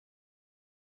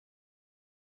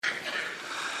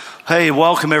Hey,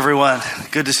 welcome everyone.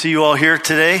 Good to see you all here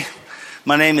today.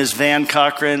 My name is Van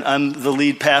Cochran. I'm the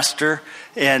lead pastor,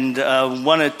 and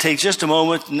want to take just a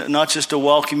moment, not just to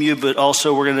welcome you, but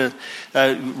also we're going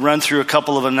to run through a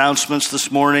couple of announcements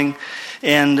this morning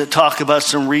and talk about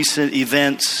some recent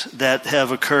events that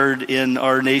have occurred in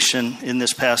our nation in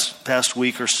this past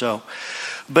week or so.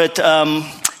 But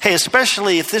hey,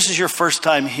 especially if this is your first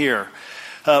time here,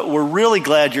 we're really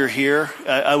glad you're here.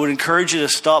 I would encourage you to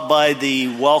stop by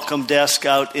the welcome desk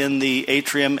out in the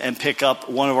atrium and pick up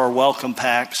one of our welcome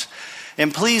packs.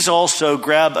 And please also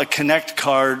grab a Connect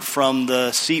card from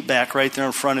the seat back right there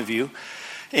in front of you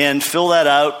and fill that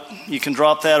out. You can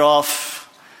drop that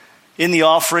off in the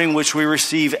offering, which we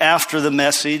receive after the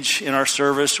message in our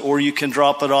service, or you can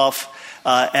drop it off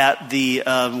at the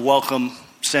welcome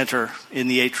center in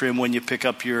the atrium when you pick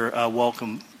up your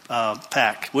welcome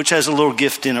pack, which has a little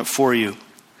gift in it for you.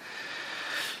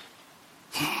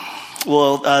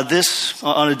 Well, this,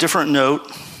 on a different note,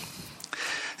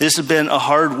 this has been a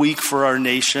hard week for our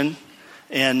nation,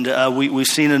 and we've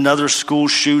seen another school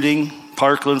shooting,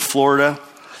 Parkland, Florida,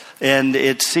 and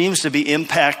it seems to be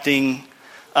impacting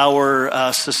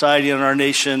our society and our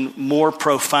nation more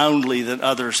profoundly than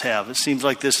others have. It seems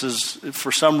like this is,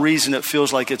 for some reason, it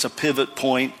feels like it's a pivot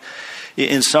point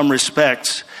in some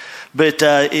respects. But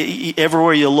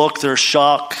everywhere you look, there's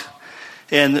shock,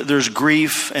 and there's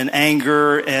grief and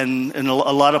anger, and in a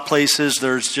lot of places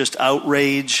there's just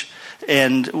outrage.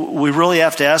 And we really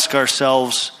have to ask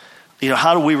ourselves,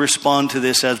 how do we respond to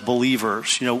this as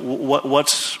believers? What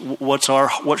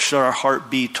should our heart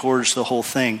be towards the whole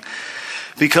thing?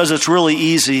 Because it's really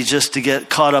easy just to get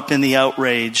caught up in the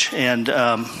outrage and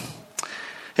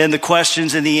the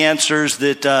questions and the answers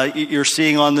that you're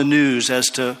seeing on the news as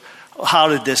to how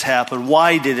did this happen?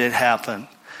 Why did it happen?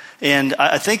 And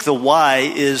I think the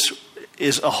why is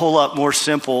a whole lot more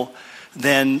simple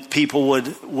than people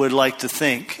would like to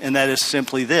think. And that is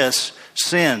simply this: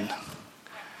 sin.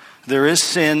 There is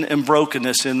sin and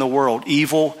brokenness in the world.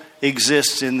 Evil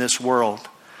exists in this world.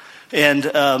 And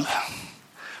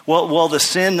the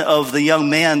sin of the young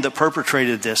man that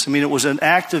perpetrated this, it was an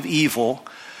act of evil,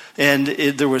 and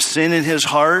there was sin in his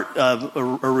heart, a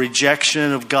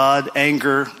rejection of God,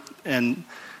 anger, and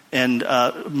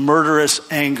murderous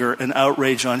anger and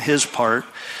outrage on his part,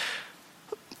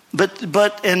 but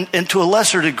to a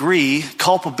lesser degree,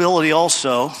 culpability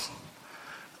also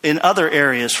in other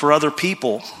areas for other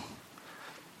people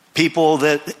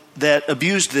that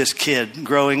abused this kid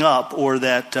growing up, or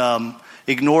that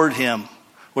ignored him,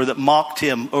 or that mocked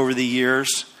him over the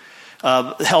years,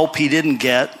 help he didn't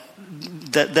get.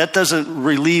 That doesn't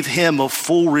relieve him of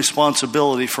full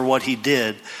responsibility for what he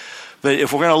did. But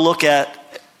if we're going to look at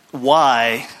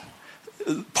why,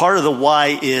 part of the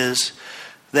why is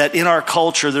that in our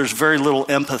culture there's very little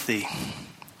empathy.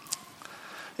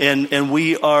 And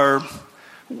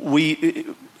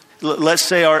let's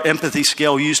say our empathy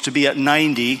scale used to be at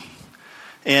 90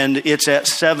 and it's at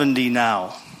 70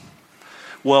 now.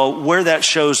 Well, where that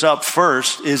shows up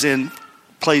first is in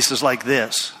places like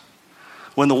this.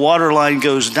 When the water line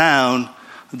goes down,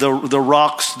 the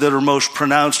rocks that are most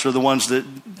pronounced are the ones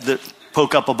that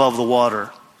poke up above the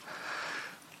water.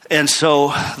 And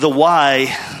so the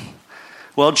why,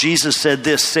 well, Jesus said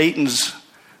this: Satan's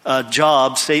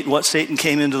job, what Satan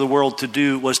came into the world to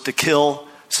do was to kill,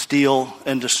 steal,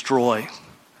 and destroy.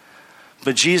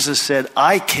 But Jesus said,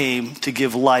 I came to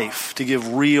give life, to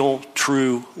give real,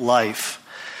 true life.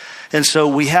 And so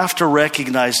we have to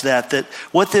recognize that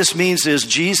what this means is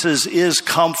Jesus is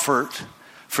comfort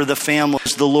for the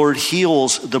families. The Lord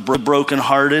heals the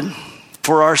brokenhearted.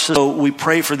 So we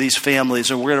pray for these families,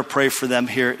 and we're going to pray for them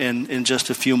here in just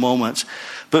a few moments.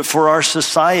 But for our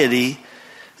society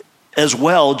as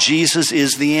well, Jesus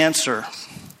is the answer,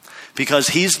 because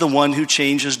he's the one who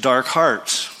changes dark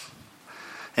hearts.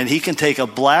 And he can take a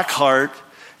black heart,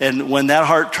 and when that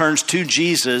heart turns to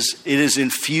Jesus, it is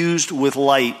infused with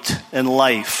light and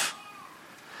life.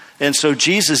 And so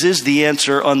Jesus is the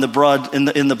answer in the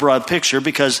broad picture,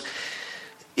 because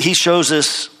he shows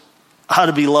us how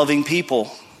to be loving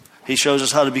people. He shows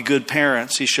us how to be good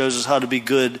parents. He shows us how to be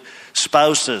good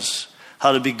spouses,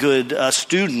 how to be good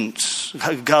students,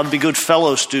 how to be good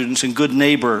fellow students and good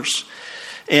neighbors.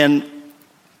 And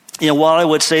while I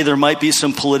would say there might be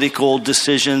some political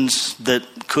decisions that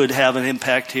could have an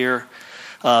impact here,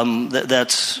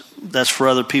 that's for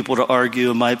other people to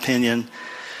argue, in my opinion.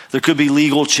 There could be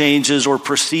legal changes or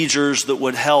procedures that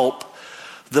would help.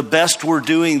 The best we're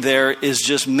doing there is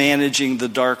just managing the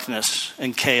darkness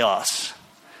and chaos.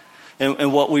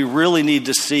 And what we really need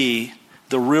to see,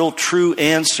 the real true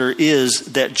answer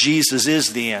is that Jesus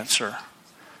is the answer.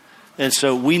 And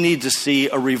so we need to see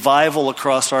a revival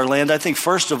across our land. I think,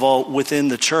 first of all, within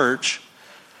the church,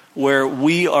 where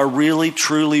we are really,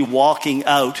 truly walking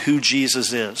out who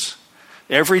Jesus is.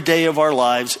 Every day of our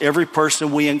lives, every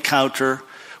person we encounter,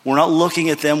 we're not looking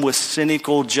at them with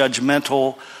cynical,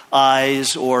 judgmental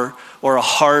eyes or a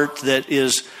heart that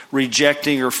is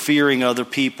rejecting or fearing other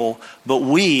people. But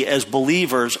we, as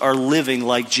believers, are living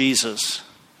like Jesus.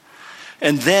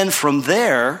 And then from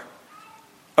there,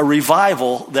 a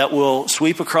revival that will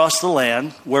sweep across the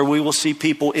land where we will see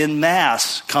people in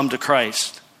mass come to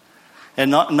Christ. And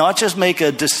not just make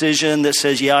a decision that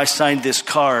says, yeah, I signed this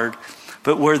card,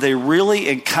 but where they really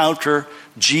encounter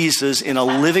Jesus in a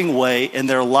living way and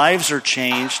their lives are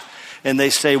changed and they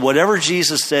say, whatever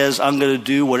Jesus says, I'm going to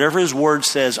do. Whatever his word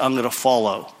says, I'm going to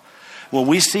follow. When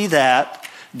we see that,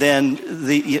 then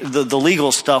the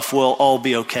legal stuff will all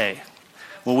be okay.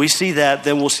 When we see that,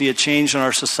 then we'll see a change in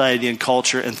our society and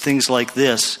culture, and things like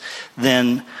this,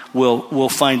 then we'll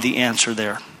find the answer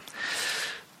there.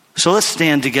 So let's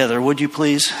stand together, would you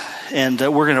please? And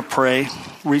we're going to pray.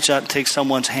 Reach out and take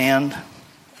someone's hand.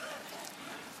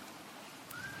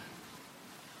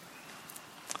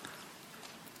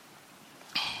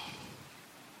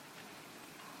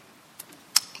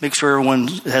 Make sure everyone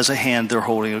has a hand they're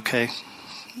holding, okay?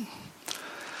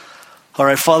 All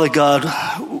right, Father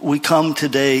God, we come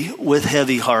today with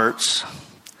heavy hearts.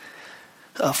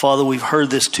 Father, we've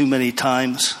heard this too many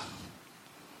times.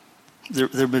 There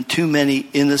have been too many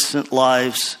innocent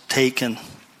lives taken.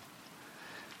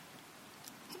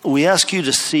 We ask you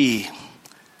to see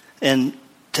and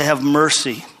to have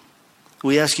mercy.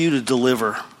 We ask you to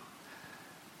deliver.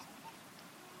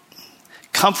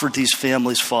 Comfort these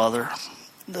families, Father.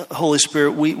 The Holy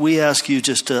Spirit, we ask you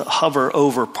just to hover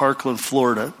over Parkland,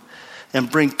 Florida,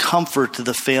 and bring comfort to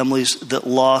the families that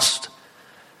lost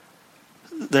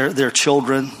their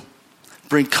children.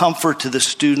 Bring comfort to the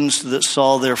students that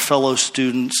saw their fellow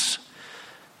students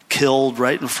killed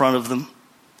right in front of them.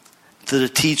 To the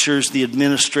teachers, the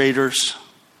administrators,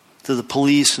 to the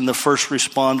police and the first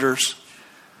responders.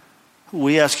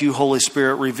 We ask you, Holy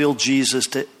Spirit, reveal Jesus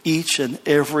to each and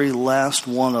every last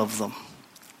one of them.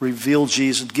 Reveal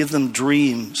Jesus. Give them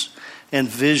dreams and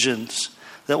visions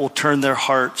that will turn their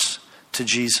hearts to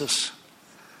Jesus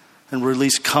and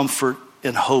release comfort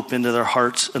and hope into their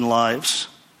hearts and lives.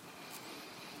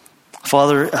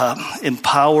 Father,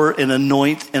 empower and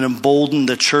anoint and embolden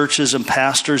the churches and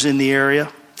pastors in the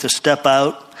area to step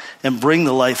out and bring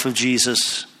the life of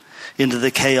Jesus into the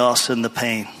chaos and the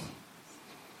pain.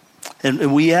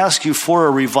 And we ask you for a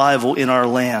revival in our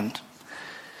land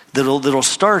that'll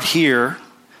start here,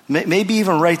 maybe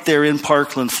even right there in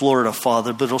Parkland, Florida,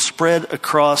 Father, but it'll spread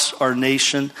across our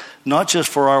nation, not just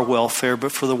for our welfare,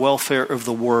 but for the welfare of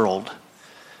the world.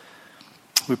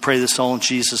 We pray this all in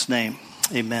Jesus' name.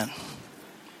 Amen.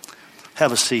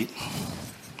 Have a seat.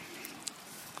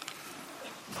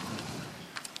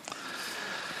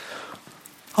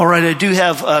 All right, I do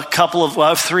have I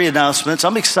have three announcements.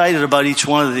 I'm excited about each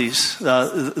one of these.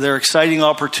 They're exciting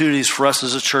opportunities for us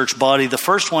as a church body. The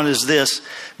first one is this.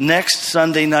 Next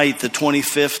Sunday night, the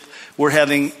 25th, we're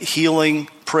having healing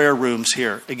prayer rooms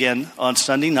here, again, on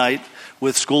Sunday night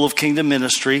with School of Kingdom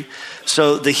Ministry.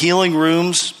 So the healing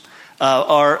rooms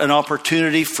are an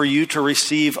opportunity for you to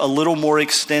receive a little more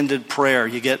extended prayer.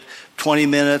 You get 20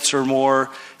 minutes or more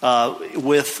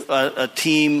with a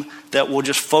team that will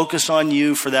just focus on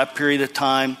you for that period of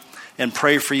time and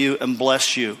pray for you and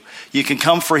bless you. You can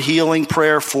come for healing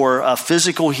prayer for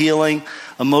physical healing,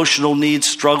 emotional needs,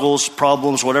 struggles,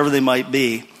 problems, whatever they might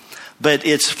be. But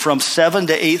it's from 7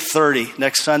 to 8:30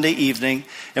 next Sunday evening.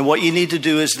 And what you need to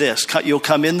do is this. You'll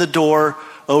come in the door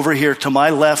over here to my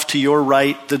left, to your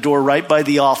right, the door right by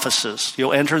the offices.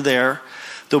 You'll enter there.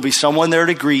 There'll be someone there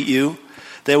to greet you.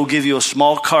 They will give you a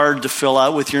small card to fill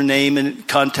out with your name and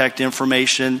contact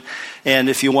information. And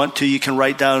if you want to, you can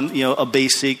write down, a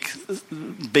basic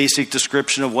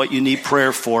description of what you need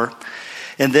prayer for.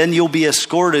 And then you'll be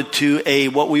escorted to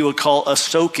what we would call a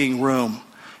soaking room.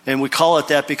 And we call it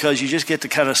that because you just get to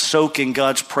kind of soak in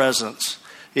God's presence.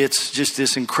 It's just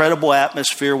this incredible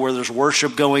atmosphere where there's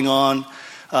worship going on.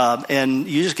 And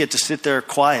you just get to sit there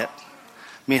quiet.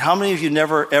 I mean, how many of you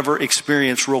never ever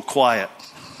experienced real quiet?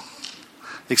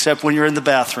 Except when you're in the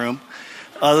bathroom.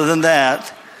 Other than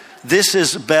that, this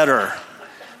is better.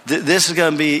 This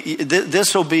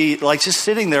will be like just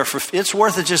sitting there it's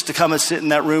worth it just to come and sit in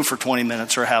that room for 20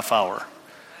 minutes or a half hour.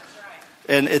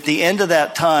 And at the end of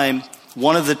that time,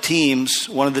 one of the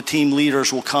team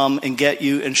leaders will come and get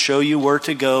you and show you where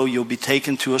to go. You'll be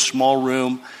taken to a small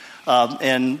room,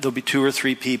 and there'll be 2 or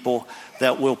 3 people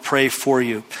that will pray for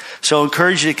you. So I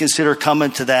encourage you to consider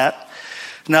coming to that.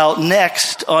 Now,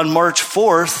 next, on March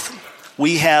 4th,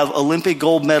 we have Olympic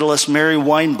gold medalist Mary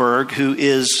Weinberg, who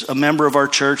is a member of our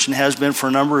church and has been for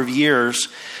a number of years.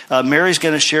 Mary's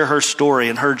going to share her story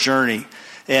and her journey.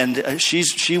 And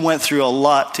she went through a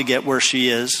lot to get where she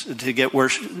is, to get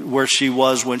where she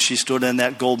was when she stood in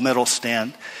that gold medal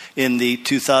stand in the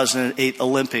 2008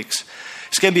 Olympics.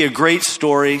 It's going to be a great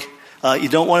story. You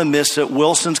don't want to miss it.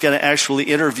 Wilson's going to actually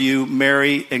interview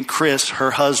Mary and Chris,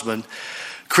 her husband.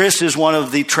 Chris is one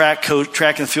of the track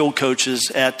and field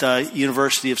coaches at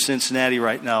University of Cincinnati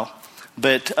right now.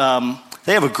 But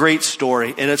they have a great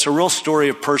story, and it's a real story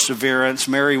of perseverance.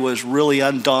 Mary was really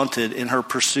undaunted in her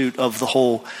pursuit of the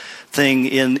whole thing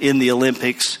in the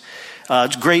Olympics.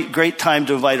 It's a great time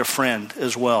to invite a friend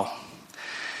as well.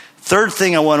 Third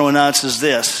thing I want to announce is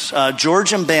this.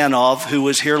 Georgian Banov, who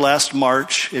was here last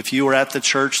March, if you were at the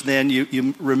church then,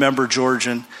 you remember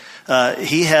Georgian.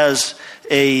 He has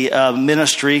a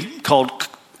ministry called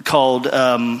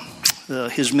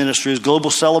his ministry is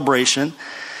Global Celebration.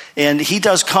 And he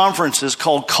does conferences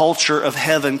called Culture of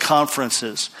Heaven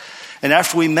conferences. And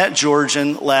after we met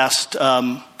Georgian last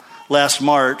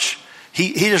March,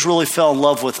 he just really fell in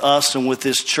love with us and with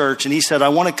this church. And he said, I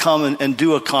want to come and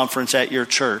do a conference at your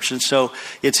church. And so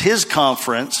it's his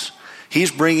conference.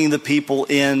 He's bringing the people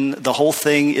in. The whole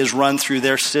thing is run through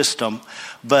their system.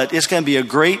 But it's going to be a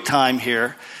great time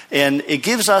here. And it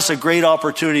gives us a great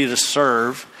opportunity to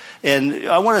serve. And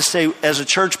I want to say, as a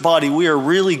church body, we are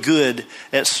really good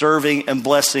at serving and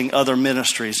blessing other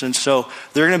ministries. And so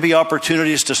there are going to be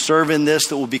opportunities to serve in this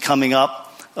that will be coming up.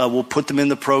 We'll put them in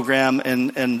the program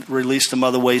and release them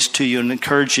other ways to you and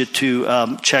encourage you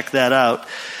to check that out.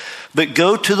 But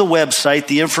go to the website.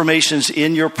 The information's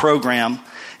in your program.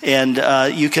 And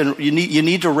you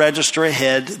need to register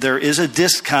ahead. There is a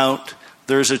discount.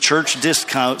 There's a church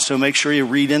discount, so make sure you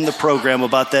read in the program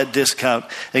about that discount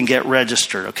and get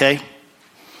registered, okay?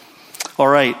 All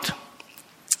right.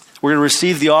 We're going to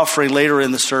receive the offering later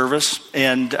in the service,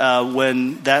 and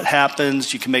when that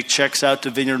happens, you can make checks out to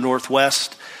Vineyard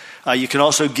Northwest. You can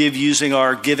also give using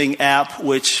our giving app,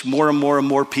 which more and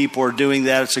more people are doing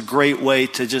that. It's a great way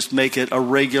to just make it a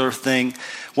regular thing.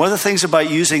 One of the things about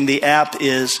using the app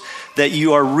is that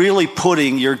you are really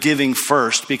putting your giving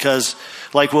first, because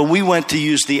like when we went to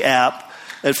use the app,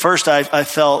 at first I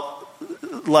felt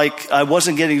like I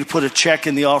wasn't getting to put a check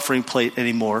in the offering plate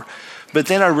anymore. But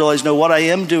then I realized, no, what I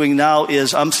am doing now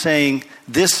is I'm saying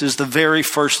this is the very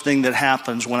first thing that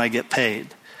happens when I get paid,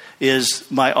 is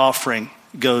my offering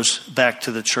goes back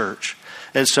to the church.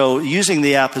 And so using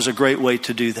the app is a great way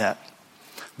to do that.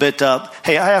 But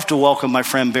hey, I have to welcome my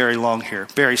friend Barry Long here.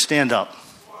 Barry, stand up.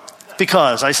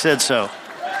 Because I said so.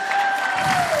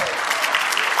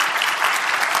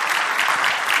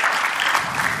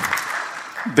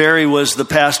 Barry was the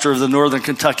pastor of the Northern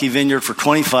Kentucky Vineyard for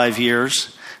 25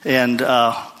 years. And,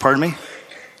 pardon me?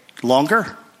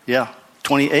 Longer? Yeah,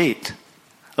 28.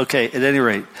 Okay, at any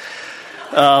rate.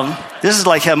 This is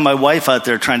like having my wife out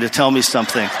there trying to tell me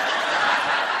something.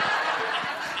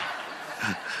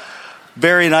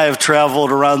 Barry and I have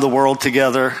traveled around the world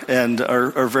together and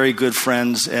are very good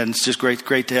friends, and it's just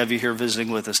great to have you here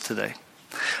visiting with us today.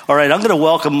 All right, I'm going to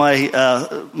welcome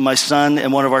my son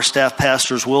and one of our staff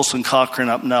pastors, Wilson Cochran,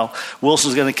 up now.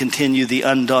 Wilson's going to continue the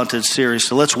Undaunted series,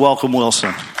 so let's welcome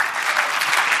Wilson.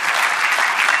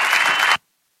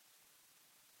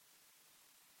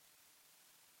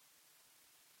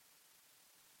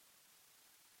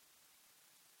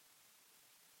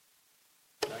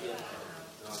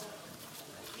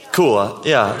 Cool.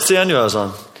 Yeah. See, I knew I was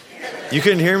on. You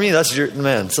couldn't hear me? That's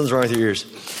man, something's wrong with your ears.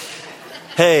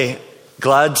 Hey,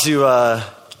 glad to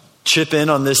chip in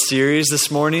on this series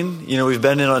this morning. You know, we've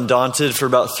been in Undaunted for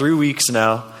about 3 weeks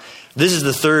now. This is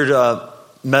the third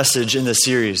message in the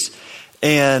series.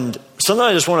 And something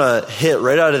I just want to hit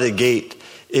right out of the gate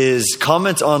is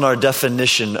comment on our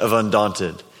definition of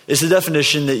undaunted. It's the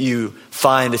definition that you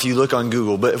find if you look on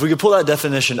Google. But if we could pull that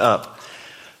definition up.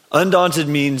 Undaunted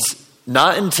means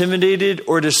not intimidated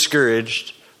or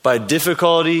discouraged by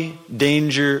difficulty,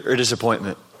 danger, or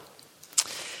disappointment.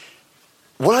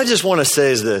 What I just want to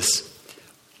say is this.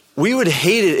 We would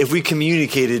hate it if we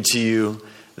communicated to you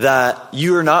that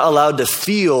you are not allowed to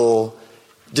feel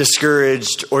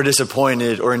discouraged or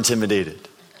disappointed or intimidated.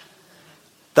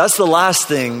 That's the last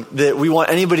thing that we want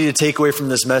anybody to take away from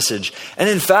this message. And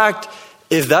in fact,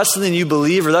 if that's something you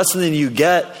believe or that's something you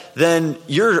get, then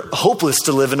you're hopeless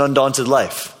to live an undaunted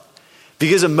life.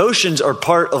 Because emotions are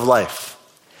part of life.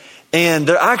 And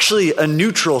they're actually a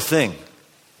neutral thing.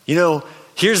 You know,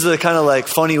 here's the kind of like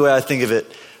funny way I think of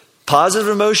it. Positive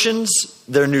emotions,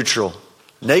 they're neutral.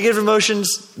 Negative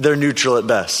emotions, they're neutral at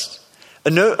best.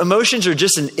 Emotions are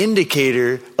just an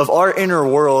indicator of our inner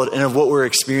world and of what we're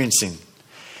experiencing.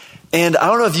 And I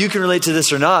don't know if you can relate to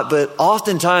this or not, but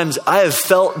oftentimes I have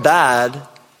felt bad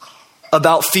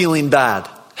about feeling bad.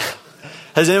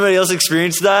 Has anybody else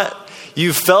experienced that?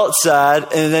 You've felt sad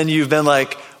and then you've been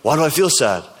like, why do I feel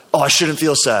sad? Oh, I shouldn't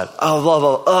feel sad. Oh, blah,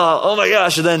 blah, blah. Oh my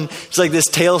gosh. And then it's like this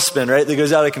tailspin, right? That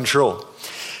goes out of control.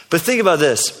 But think about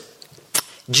this.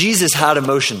 Jesus had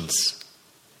emotions.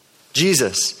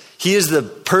 Jesus, he is the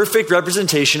perfect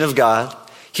representation of God.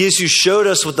 He is who showed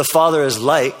us what the Father is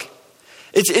like.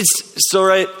 It's so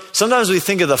right. Sometimes we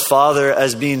think of the Father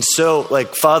as being so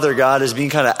like Father God as being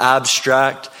kind of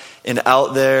abstract and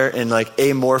out there and like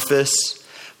amorphous.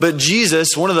 But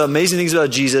Jesus, one of the amazing things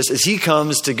about Jesus is he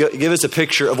comes to give us a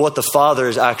picture of what the Father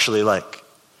is actually like.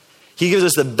 He gives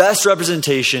us the best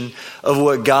representation of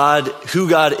what God, who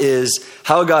God is,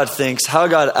 how God thinks, how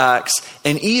God acts,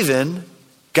 and even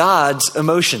God's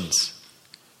emotions.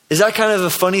 Is that kind of a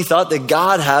funny thought that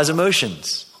God has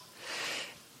emotions?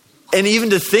 And even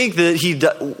to think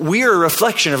that we are a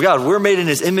reflection of God. We're made in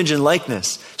his image and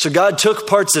likeness. So God took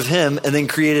parts of him and then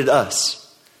created us.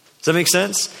 Does that make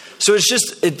sense? So it's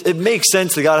just, it makes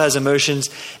sense that God has emotions.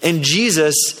 And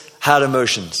Jesus had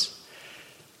emotions.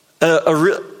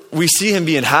 We see him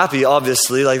being happy,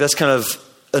 obviously. Like that's kind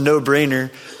of a no-brainer.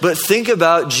 But think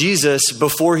about Jesus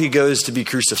before he goes to be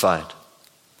crucified.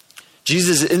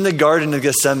 Jesus is in the Garden of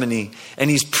Gethsemane and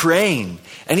he's praying.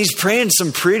 And he's praying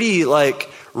some pretty like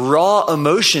raw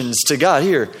emotions to God.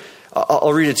 Here,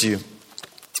 I'll read it to you.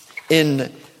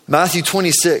 In Matthew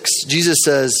 26, Jesus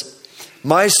says,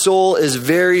 my soul is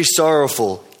very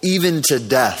sorrowful, even to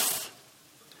death.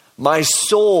 My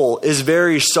soul is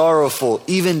very sorrowful,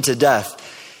 even to death.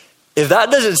 If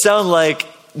that doesn't sound like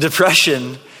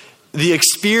depression, the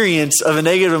experience of a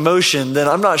negative emotion, then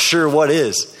I'm not sure what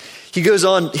is. He goes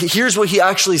on, here's what he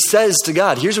actually says to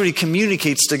God. Here's what he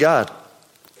communicates to God,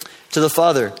 to the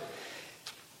Father.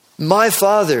 My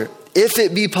Father, if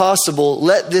it be possible,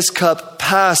 let this cup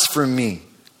pass from me.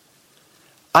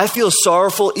 I feel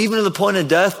sorrowful even to the point of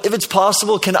death. If it's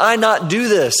possible, can I not do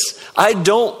this? I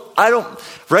don't,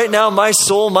 right now my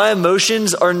soul, my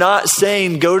emotions are not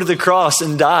saying go to the cross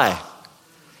and die.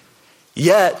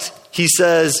 Yet he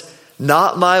says,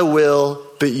 not my will,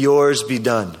 but yours be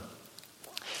done.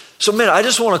 So man, I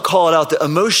just want to call it out that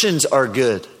emotions are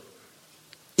good.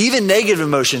 Even negative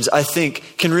emotions, I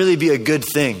think, can really be a good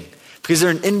thing because they're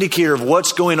an indicator of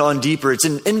what's going on deeper. It's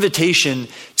an invitation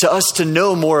to us to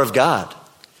know more of God.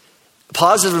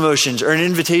 Positive emotions are an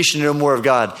invitation to know more of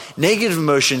God. Negative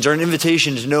emotions are an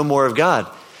invitation to know more of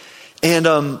God. And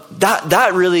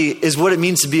that really is what it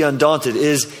means to be undaunted,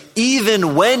 is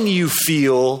even when you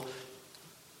feel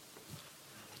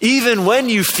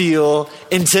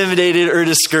intimidated or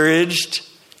discouraged,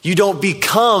 you don't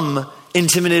become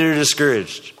intimidated or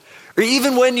discouraged. Or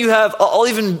even when you have, I'll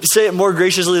even say it more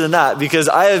graciously than that, because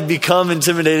I have become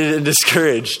intimidated and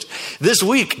discouraged. This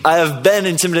week, I have been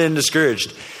intimidated and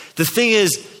discouraged. The thing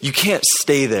is, you can't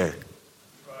stay there.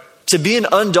 To be an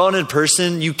undaunted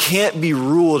person, you can't be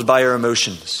ruled by your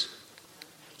emotions.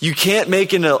 You can't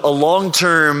make a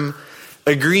long-term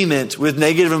agreement with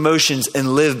negative emotions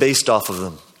and live based off of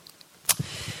them.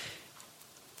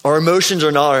 Our emotions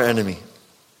are not our enemy.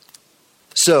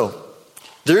 So,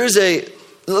 let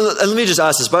me just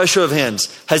ask this by a show of hands.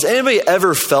 Has anybody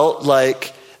ever felt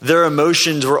like their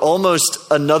emotions were almost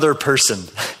another person?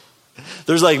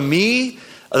 There's like me,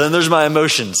 and then there's my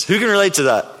emotions. Who can relate to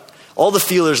that? All the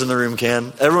feelers in the room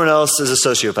can. Everyone else is a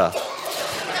sociopath.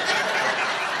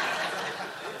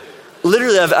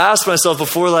 Literally, I've asked myself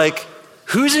before, like,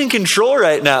 who's in control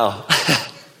right now?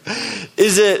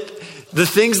 Is it the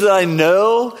things that I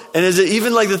know? And is it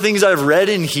even like the things I've read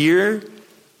in here?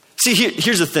 See,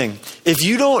 here's the thing. If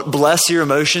you don't bless your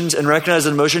emotions and recognize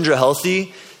that emotions are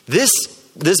healthy, this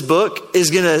book is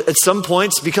going to, at some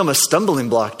points, become a stumbling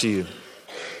block to you.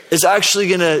 It's actually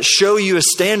going to show you a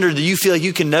standard that you feel like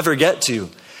you can never get to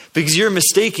because you're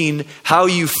mistaking how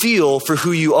you feel for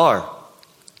who you are.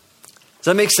 Does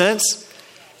that make sense?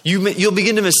 You'll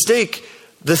begin to mistake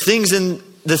the things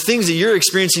that you're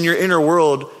experiencing in your inner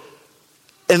world,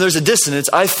 and there's a dissonance.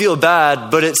 I feel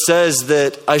bad, but it says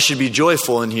that I should be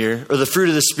joyful in here, or the fruit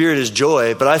of the Spirit is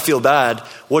joy, but I feel bad.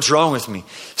 What's wrong with me?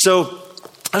 So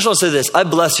I just want to say this. I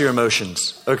bless your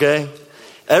emotions, okay?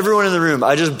 Everyone in the room,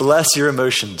 I just bless your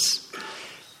emotions.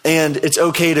 And it's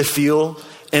okay to feel,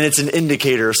 and it's an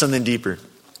indicator of something deeper.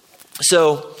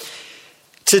 So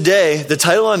today, the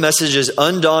title of my message is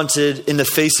Undaunted in the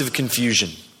Face of Confusion.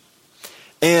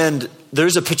 And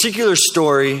there's a particular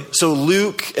story. So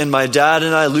Luke and my dad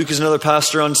and I, Luke is another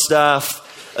pastor on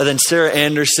staff. then Sarah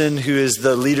Anderson, who is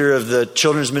the leader of the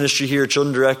children's ministry here,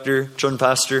 children director, children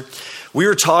pastor. We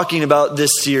were talking about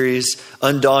this series,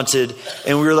 Undaunted,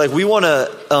 and we were like, we want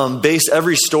to base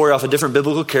every story off a different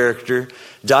biblical character,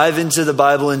 dive into the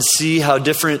Bible and see how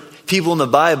different people in the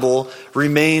Bible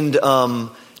remained,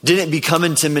 didn't become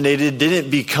intimidated, didn't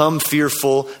become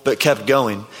fearful, but kept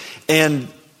going. And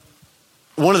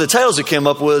one of the titles it came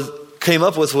up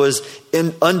with was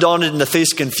Undaunted in the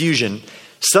Face of Confusion.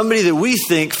 Somebody that we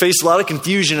think faced a lot of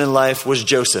confusion in life was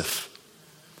Joseph.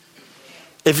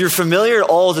 If you're familiar at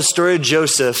all with the story of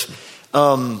Joseph,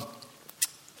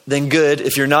 then good.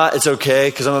 If you're not, it's okay,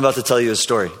 because I'm about to tell you a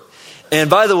story. And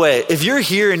by the way, if you're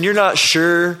here and you're not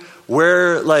sure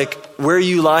where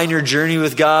you lie in your journey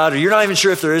with God, or you're not even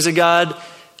sure if there is a God,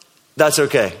 that's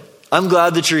okay. I'm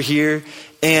glad that you're here.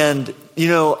 And,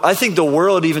 I think the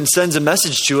world even sends a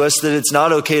message to us that it's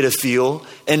not okay to feel,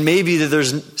 and maybe that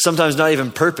there's sometimes not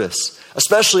even purpose,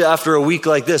 especially after a week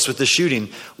like this with the shooting.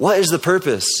 What is the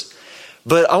purpose?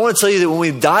 But I want to tell you that when we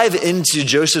dive into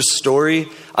Joseph's story,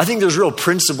 I think there's real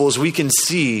principles we can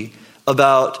see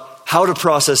about how to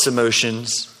process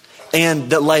emotions, and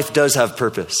that life does have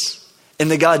purpose, and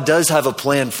that God does have a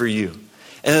plan for you.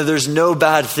 And that there's no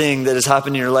bad thing that has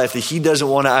happened in your life that he doesn't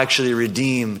want to actually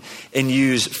redeem and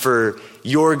use for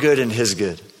your good and his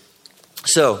good.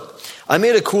 So I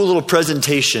made a cool little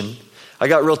presentation. I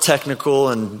got real technical.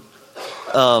 And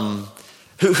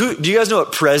who do you guys know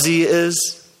what Prezi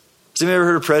is? Has anybody ever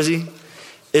heard of Prezi?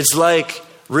 It's like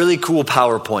really cool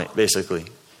PowerPoint, basically.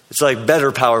 It's like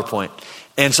better PowerPoint.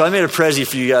 And so I made a Prezi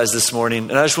for you guys this morning.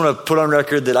 And I just want to put on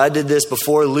record that I did this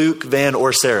before Luke, Van,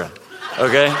 or Sarah.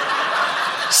 Okay?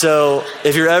 So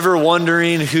if you're ever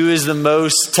wondering who is the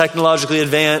most technologically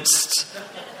advanced,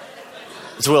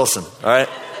 it's Wilson, all right?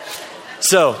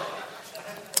 So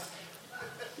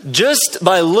just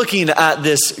by looking at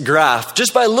this graph,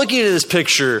 just by looking at this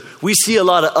picture, we see a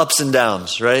lot of ups and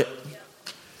downs, right?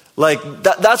 Like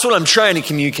that's what I'm trying to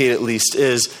communicate at least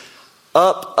is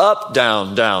up, up,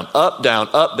 down, down, up, down,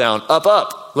 up, down, up,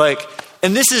 up.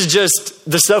 And this is just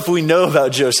the stuff we know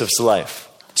about Joseph's life.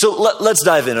 So let's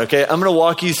dive in, okay? I'm going to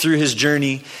walk you through his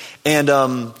journey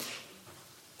and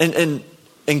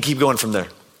keep going from there.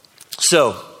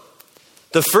 So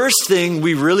the first thing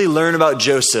we really learn about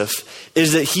Joseph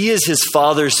is that he is his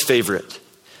father's favorite.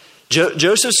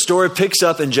 Joseph's story picks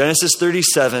up in Genesis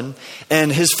 37,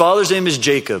 and his father's name is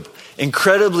Jacob,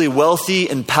 incredibly wealthy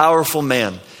and powerful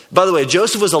man. By the way,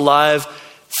 Joseph was alive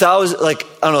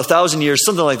 1,000 years,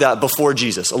 something like that, before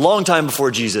Jesus, a long time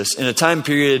before Jesus, in a time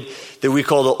period that we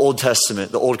call the Old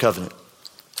Testament, the Old Covenant.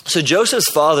 So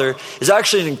Joseph's father is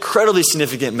actually an incredibly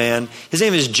significant man. His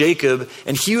name is Jacob,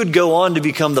 and he would go on to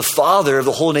become the father of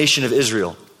the whole nation of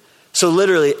Israel. So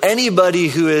literally anybody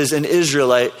who is an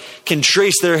Israelite can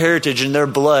trace their heritage and their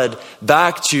blood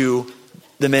back to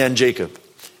the man Jacob,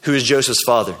 who is Joseph's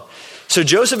father. So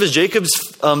Joseph is Jacob's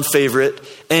favorite,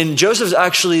 and Joseph's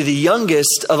actually the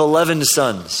youngest of 11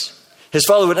 sons. His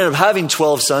father would end up having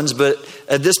 12 sons, but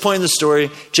at this point in the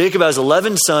story, Jacob has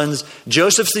 11 sons,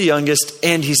 Joseph's the youngest,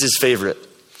 and he's his favorite.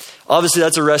 Obviously,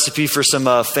 that's a recipe for some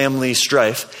family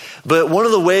strife. But one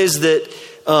of the ways that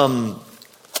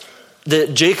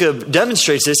Jacob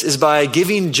demonstrates this is by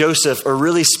giving Joseph a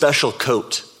really special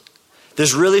coat,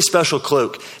 this really special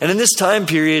cloak. And in this time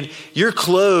period, your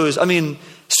clothes,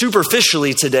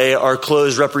 superficially today, our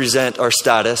clothes represent our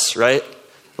status, right?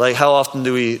 Like how often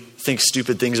do we think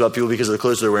stupid things about people because of the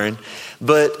clothes they're wearing?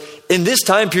 But in this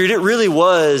time period, it really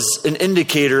was an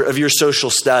indicator of your social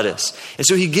status. And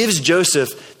so he gives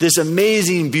Joseph this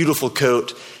amazing, beautiful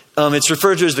coat. It's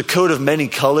referred to as the coat of many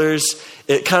colors.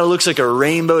 It kind of looks like a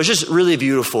rainbow. It's just really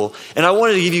beautiful. And I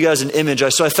wanted to give you guys an image.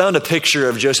 So I found a picture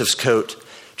of Joseph's coat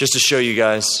just to show you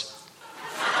guys.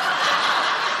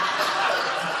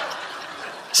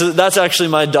 So that's actually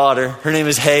my daughter. Her name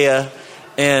is Haya,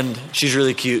 and she's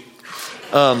really cute.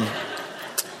 But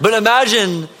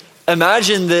imagine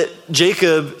that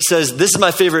Jacob says, "This is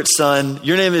my favorite son.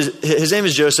 His name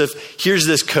is Joseph. Here's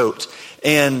this coat."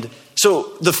 And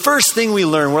so the first thing we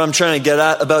learn, what I'm trying to get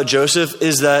at about Joseph,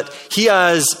 is that he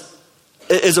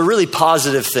is a really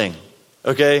positive thing.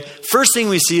 Okay. First thing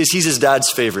we see is he's his dad's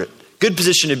favorite. Good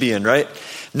position to be in, right?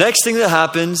 Next thing that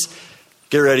happens,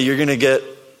 get ready. You're going to get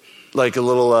like a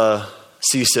little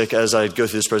seasick as I go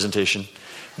through this presentation.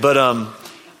 But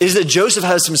is that Joseph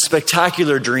has some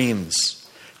spectacular dreams.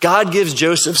 God gives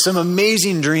Joseph some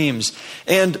amazing dreams.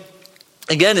 And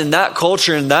again, in that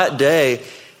culture, in that day,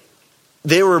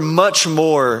 they were much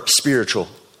more spiritual.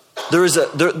 Their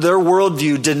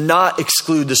worldview did not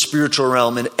exclude the spiritual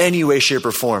realm in any way, shape,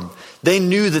 or form. They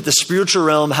knew that the spiritual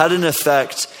realm had an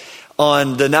effect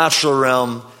on the natural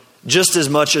realm just as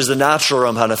much as the natural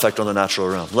realm had an effect on the natural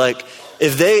realm. Like,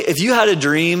 if you had a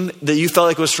dream that you felt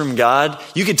like was from God,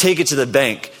 you could take it to the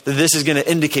bank that this is going to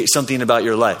indicate something about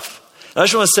your life. And I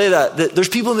just want to say that there's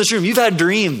people in this room, you've had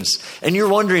dreams and you're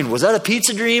wondering, was that a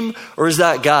pizza dream or is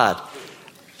that God?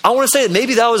 I want to say that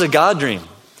maybe that was a God dream.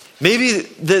 Maybe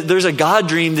there's a God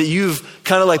dream that you've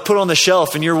kind of like put on the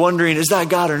shelf and you're wondering, is that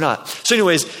God or not? So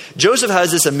anyways, Joseph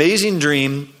has this amazing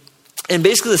dream. And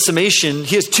basically the summation,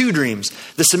 he has two dreams.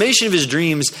 The summation of his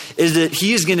dreams is that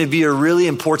he is going to be a really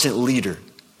important leader.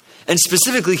 And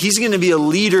specifically, he's going to be a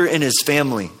leader in his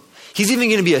family. He's even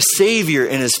going to be a savior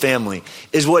in his family,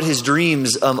 is what his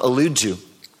dreams allude to.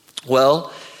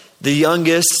 Well, the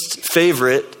youngest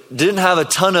favorite didn't have a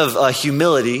ton of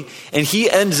humility, and he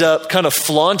ends up kind of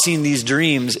flaunting these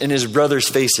dreams in his brother's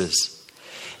faces.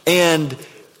 And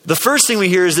the first thing we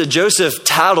hear is that Joseph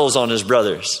tattles on his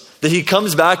brothers, that he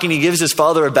comes back and he gives his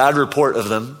father a bad report of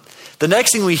them. The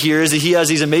next thing we hear is that he has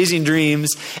these amazing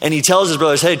dreams and he tells his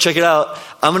brothers, hey, check it out.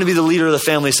 I'm going to be the leader of the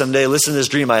family someday. Listen to this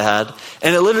dream I had.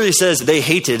 And it literally says they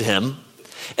hated him.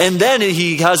 And then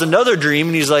he has another dream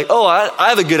and he's like, oh, I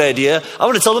have a good idea. I'm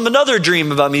going to tell them another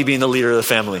dream about me being the leader of the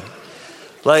family.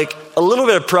 Like a little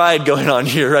bit of pride going on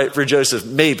here, right, for Joseph,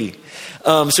 maybe.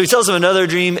 So he tells them another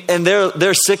dream and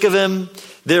they're sick of him.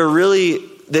 They're really,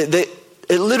 it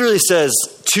literally says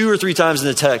 2 or 3 times in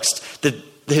the text that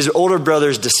his older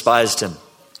brothers despised him.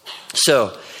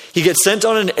 So he gets sent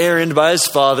on an errand by his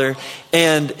father,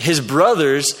 and his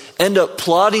brothers end up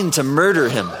plotting to murder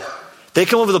him. They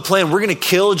come up with a plan. We're going to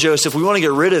kill Joseph. We want to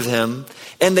get rid of him.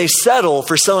 And they settle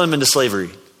for selling him into slavery.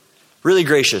 Really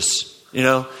gracious, you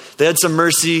know. They had some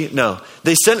mercy. No.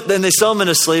 They sell him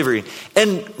into slavery.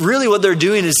 And really what they're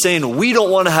doing is saying, we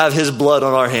don't want to have his blood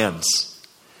on our hands.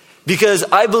 Because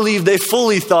I believe they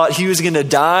fully thought he was going to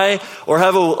die or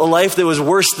have a life that was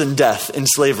worse than death in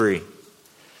slavery.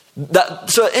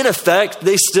 So in effect,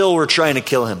 they still were trying to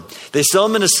kill him. They sell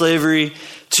him into slavery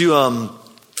to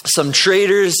some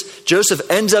traders. Joseph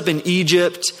ends up in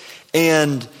Egypt,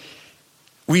 and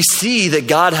we see that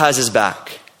God has his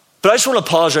back. But I just want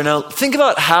to pause right now. Think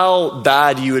about how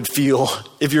bad you would feel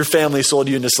if your family sold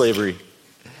you into slavery.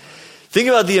 Think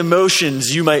about the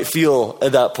emotions you might feel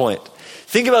at that point.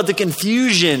 Think about the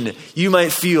confusion you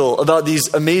might feel about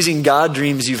these amazing God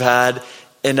dreams you've had,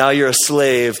 and now you're a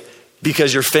slave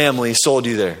because your family sold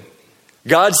you there.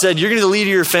 God said, you're going to lead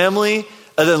your family,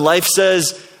 and then life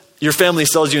says your family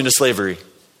sells you into slavery.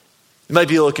 You might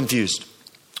be a little confused.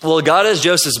 Well, God has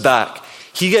Joseph's back.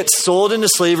 He gets sold into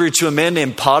slavery to a man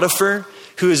named Potiphar,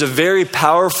 who is a very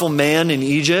powerful man in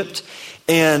Egypt,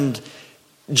 and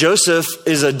Joseph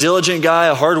is a diligent guy,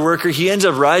 a hard worker. He ends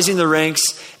up rising the ranks,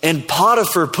 and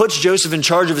Potiphar puts Joseph in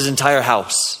charge of his entire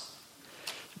house.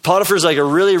 Potiphar's like a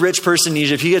really rich person in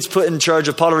Egypt. He gets put in charge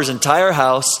of Potiphar's entire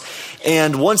house.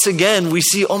 And once again, we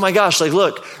see, oh my gosh, like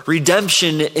look,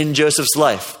 redemption in Joseph's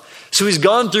life. So he's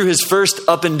gone through his first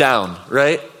up and down,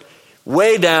 right?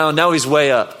 Way down, now he's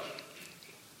way up.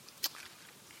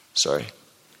 Sorry.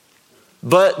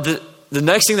 But the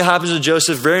next thing that happens with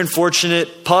Joseph, very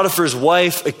unfortunate, Potiphar's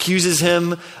wife accuses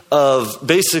him of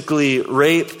basically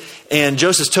rape, and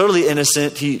Joseph's totally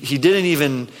innocent. He didn't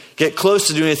even get close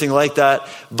to doing anything like that,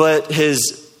 but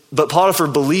Potiphar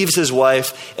believes his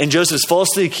wife, and Joseph's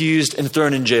falsely accused and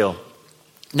thrown in jail.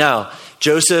 Now,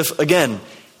 Joseph, again,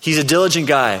 he's a diligent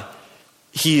guy.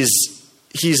 He's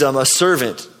a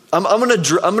servant. I'm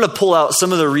gonna pull out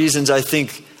some of the reasons I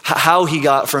think how he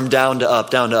got from down to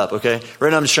up, okay?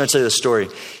 Right now I'm just trying to tell you the story.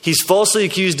 He's falsely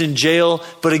accused in jail,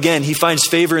 but again, he finds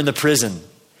favor in the prison.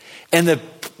 And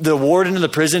the warden of the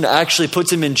prison actually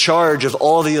puts him in charge of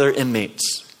all the other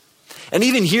inmates. And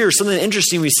even here, something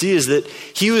interesting we see is that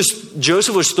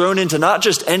Joseph was thrown into not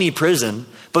just any prison,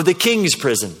 but the king's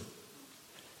prison.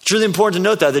 It's really important to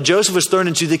note that Joseph was thrown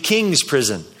into the king's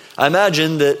prison. I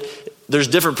imagine that there's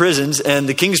different prisons, and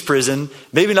the king's prison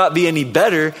maybe not be any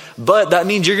better, but that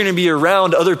means you're going to be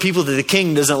around other people that the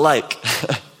king doesn't like.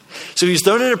 So he's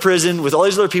thrown into prison with all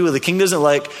these other people the king doesn't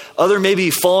like, other maybe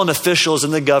fallen officials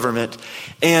in the government,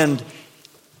 and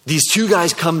these two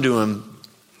guys come to him,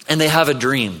 and they have a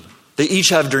dream. They each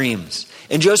have dreams,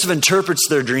 and Joseph interprets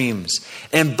their dreams,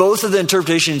 and both of the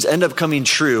interpretations end up coming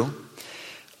true.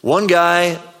 One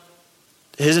guy,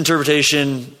 his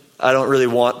interpretation, I don't really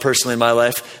want personally in my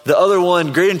life. The other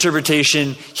one, great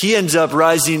interpretation. He ends up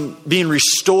rising, being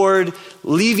restored,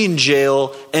 leaving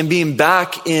jail, and being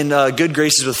back in good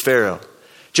graces with Pharaoh.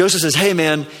 Joseph says, hey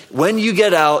man, when you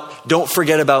get out, don't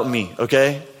forget about me,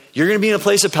 okay? You're going to be in a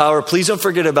place of power. Please don't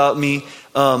forget about me.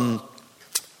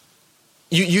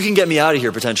 You can get me out of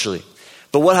here potentially.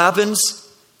 But what happens?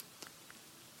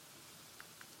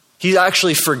 he's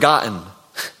actually forgotten.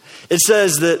 It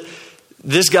says that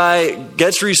this guy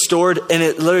gets restored, and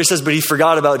it literally says, but he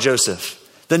forgot about Joseph.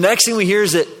 The next thing we hear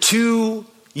is that 2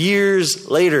 years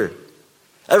later.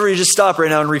 Everybody just stop right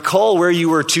now and recall where you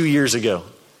were 2 years ago.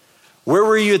 Where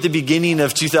were you at the beginning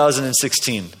of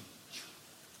 2016?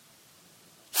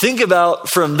 Think about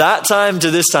from that time to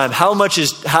this time, how much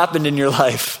has happened in your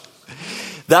life.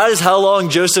 That is how long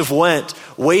Joseph went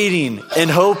waiting and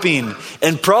hoping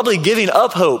and probably giving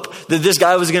up hope that this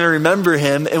guy was going to remember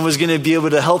him and was going to be able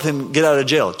to help him get out of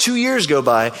jail. 2 years go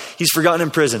by, he's forgotten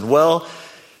in prison. Well,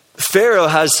 Pharaoh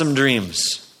has some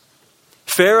dreams.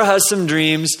 Pharaoh has some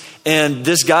dreams, and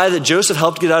this guy that Joseph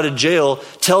helped get out of jail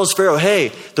tells Pharaoh,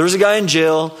 hey, there was a guy in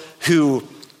jail who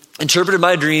interpreted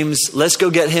my dreams. Let's go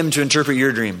get him to interpret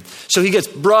your dream. So he gets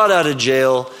brought out of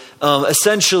jail.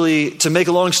 Essentially, to make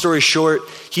a long story short,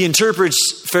 he interprets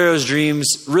Pharaoh's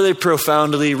dreams really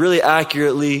profoundly, really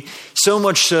accurately, so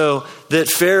much so that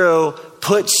Pharaoh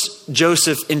puts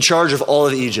Joseph in charge of all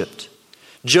of Egypt.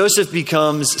 Joseph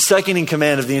becomes second in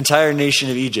command of the entire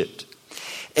nation of Egypt.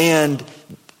 And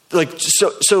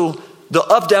so the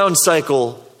up-down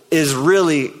cycle is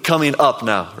really coming up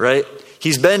now, right?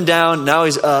 He's been down, now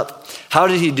he's up. How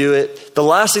did he do it? The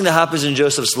last thing that happens in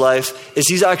Joseph's life is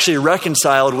he's actually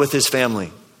reconciled with his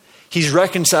family. He's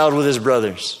reconciled with his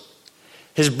brothers.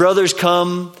 His brothers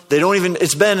come,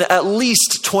 it's been at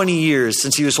least 20 years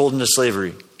since he was sold into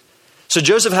slavery. So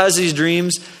Joseph has these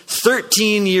dreams,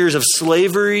 13 years of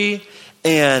slavery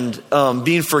and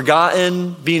being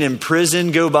forgotten, being in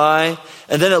prison go by.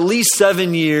 And then at least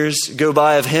 7 years go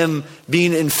by of him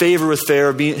being in favor with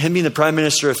Pharaoh, him being the prime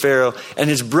minister of Pharaoh, and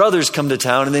his brothers come to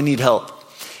town and they need help.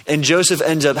 And Joseph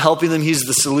ends up helping them. He's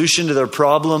the solution to their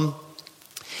problem.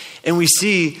 And we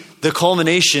see the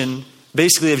culmination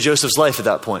basically of Joseph's life at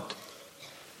that point.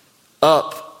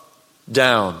 Up,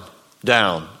 down,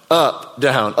 down, up,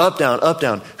 down, up, down, up,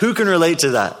 down. Who can relate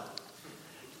to that?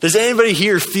 Does anybody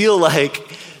here feel like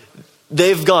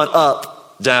they've gone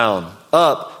up, down,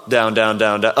 down, down,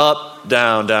 down, up,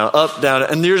 down, down, up, down,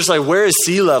 and you're just like, where is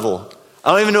sea level?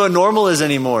 I don't even know what normal is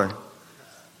anymore.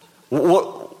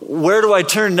 Where do I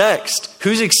turn next?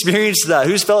 Who's experienced that?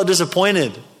 Who's felt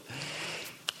disappointed?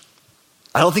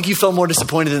 I don't think you felt more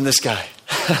disappointed than this guy.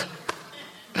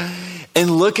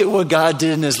 And look at what God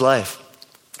did in his life.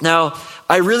 Now,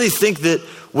 I really think that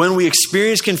when we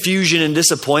experience confusion and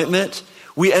disappointment,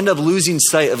 we end up losing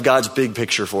sight of God's big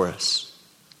picture for us.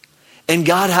 And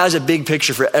God has a big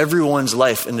picture for everyone's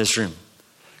life in this room.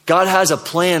 God has a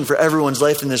plan for everyone's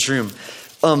life in this room.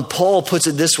 Paul puts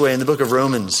it this way in the book of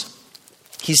Romans.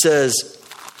 He says,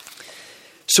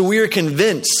 so we are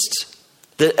convinced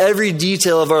that every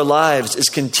detail of our lives is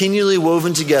continually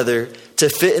woven together to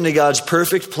fit into God's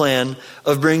perfect plan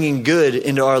of bringing good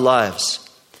into our lives.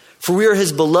 For we are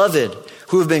his beloved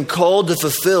who have been called to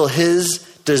fulfill his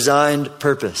designed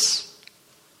purpose.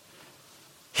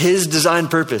 His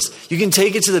designed purpose. You can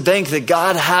take it to the bank that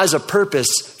God has a purpose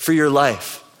for your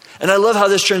life. And I love how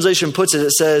this translation puts it.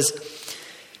 It says,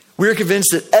 we are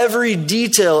convinced that every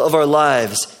detail of our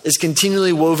lives is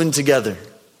continually woven together.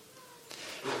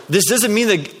 This doesn't mean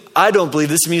that, I don't believe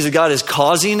this means that God is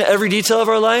causing every detail of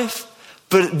our life,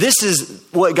 but this is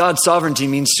what God's sovereignty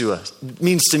means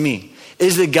to me,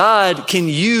 is that God can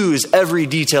use every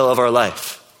detail of our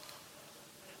life.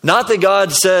 Not that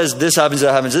God says this happens,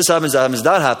 that happens, this happens, that happens,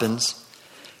 that happens.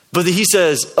 But that he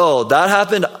says, oh, that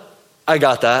happened, I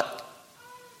got that.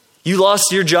 You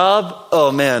lost your job?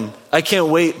 Oh man, I can't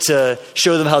wait to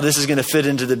show them how this is going to fit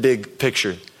into the big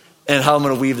picture and how I'm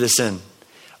going to weave this in.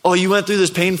 Oh, you went through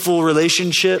this painful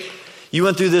relationship? You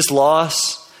went through this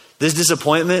loss, this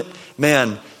disappointment?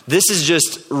 Man, this is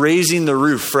just raising the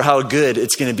roof for how good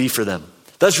it's going to be for them.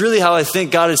 That's really how I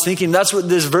think God is thinking. That's what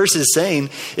this verse is saying,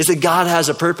 is that God has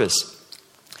a purpose.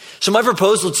 So my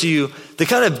proposal to you,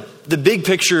 the big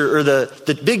picture or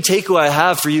the big takeaway I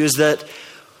have for you is that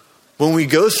when we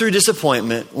go through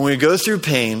disappointment, when we go through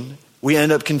pain, we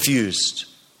end up confused.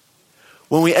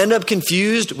 When we end up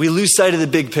confused, we lose sight of the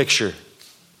big picture.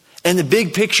 And the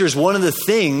big picture is one of the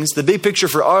things, the big picture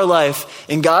for our life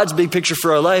and God's big picture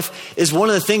for our life is one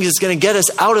of the things that's going to get us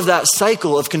out of that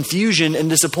cycle of confusion and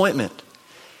disappointment.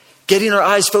 Getting our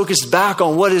eyes focused back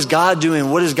on what is God doing?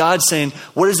 What is God saying?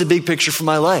 What is the big picture for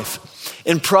my life?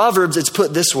 In Proverbs, it's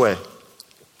put this way.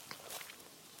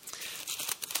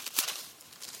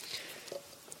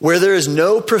 Where there is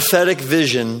no prophetic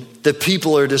vision, the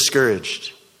people are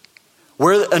discouraged.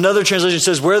 Where another translation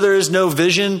says, where there is no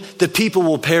vision, the people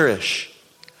will perish.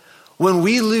 When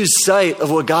we lose sight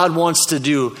of what God wants to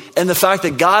do and the fact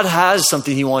that God has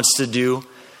something he wants to do,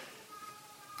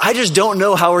 I just don't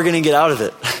know how we're going to get out of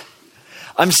it.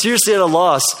 I'm seriously at a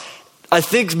loss. I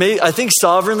think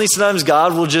sovereignly sometimes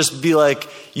God will just be like,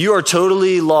 you are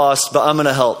totally lost, but I'm going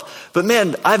to help. But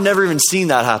man, I've never even seen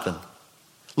that happen.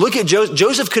 Look at Joseph.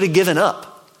 Joseph could have given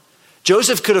up.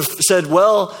 Joseph could have said,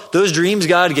 well, those dreams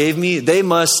God gave me, they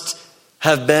must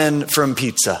have been from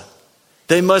pizza.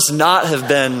 They must not have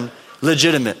been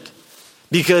legitimate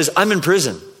because I'm in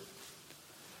prison.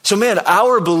 So man,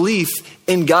 our belief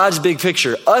in God's big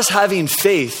picture, us having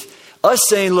faith, us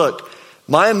saying, look,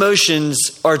 my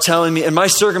emotions are telling me and my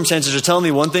circumstances are telling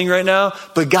me one thing right now,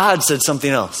 but God said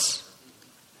something else.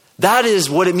 That is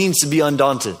what it means to be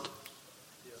undaunted.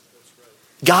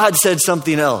 God said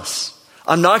something else.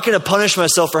 I'm not going to punish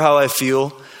myself for how I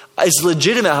feel. It's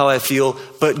legitimate how I feel,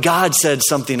 but God said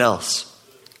something else.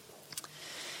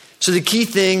 So the key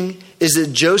thing is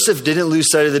that Joseph didn't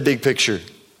lose sight of the big picture.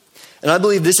 And I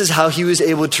believe this is how he was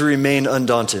able to remain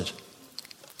undaunted.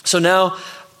 So now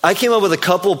I came up with a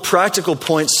couple practical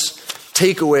points,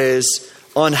 takeaways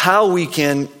on how we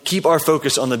can keep our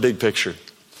focus on the big picture.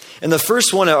 And the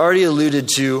first one I already alluded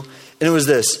to, and it was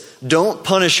this: don't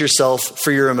punish yourself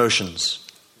for your emotions.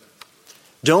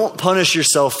 Don't punish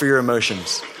yourself for your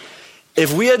emotions.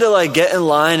 If we had to get in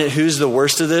line at who's the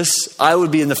worst of this, I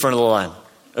would be in the front of the line.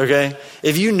 Okay?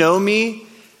 If you know me,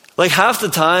 half the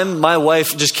time my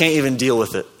wife just can't even deal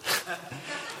with it.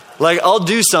 I'll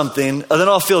do something and then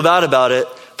I'll feel bad about it.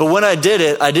 But when I did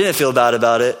it, I didn't feel bad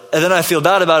about it. And then I feel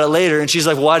bad about it later. And she's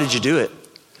like, why did you do it?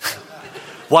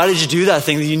 Why did you do that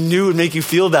thing that you knew would make you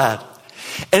feel bad?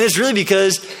 And it's really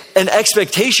because an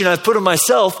expectation I've put on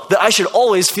myself that I should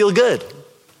always feel good.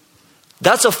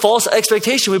 That's a false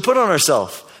expectation we put on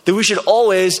ourselves, that we should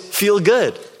always feel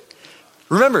good.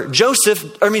 Remember,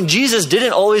 Jesus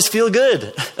didn't always feel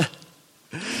good.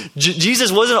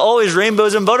 Jesus wasn't always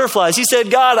rainbows and butterflies. He said,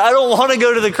 God, I don't want to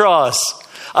go to the cross.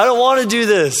 I don't want to do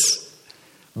this,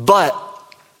 but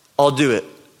I'll do it.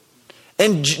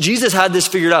 And Jesus had this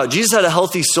figured out. Jesus had a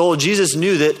healthy soul. Jesus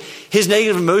knew that his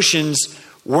negative emotions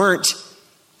weren't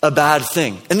a bad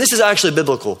thing. And this is actually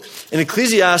biblical. In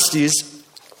Ecclesiastes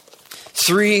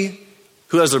 3,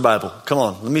 who has their Bible? Come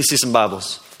on, let me see some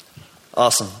Bibles.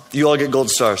 Awesome. You all get gold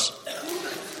stars.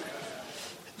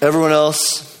 Everyone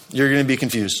else, you're going to be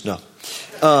confused. No.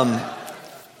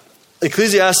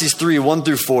 Ecclesiastes 3, 1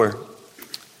 through 4.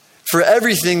 For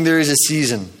everything there is a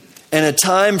season and a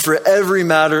time for every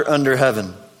matter under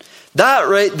heaven. That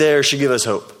right there should give us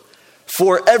hope.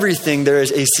 For everything there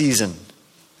is a season.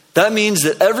 That means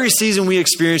that every season we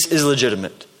experience is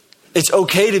legitimate. It's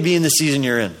okay to be in the season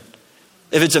you're in.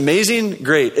 If it's amazing,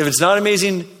 great. If it's not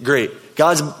amazing, great.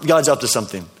 God's up to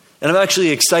something. And I'm actually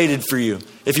excited for you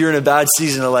if you're in a bad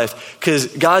season of life, because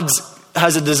God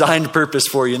has a designed purpose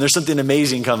for you and there's something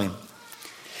amazing coming.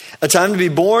 A time to be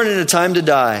born and a time to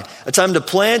die. A time to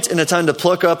plant and a time to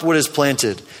pluck up what is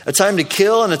planted. A time to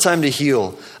kill and a time to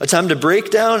heal. A time to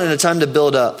break down and a time to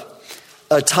build up.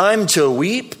 A time to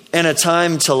weep and a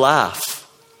time to laugh.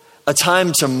 A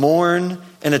time to mourn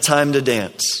and a time to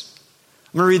dance.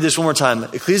 I'm going to read this one more time.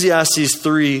 Ecclesiastes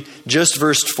 3, just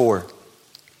verse 4.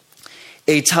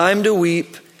 A time to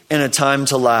weep and a time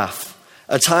to laugh.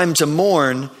 A time to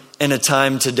mourn and a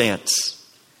time to dance.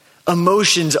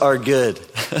 Emotions are good.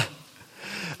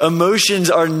 Emotions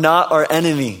are not our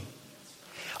enemy.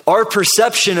 Our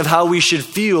perception of how we should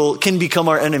feel can become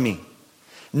our enemy.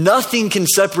 Nothing can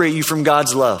separate you from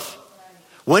God's love.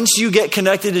 Once you get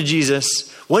connected to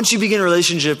Jesus, once you begin a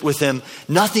relationship with him,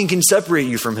 nothing can separate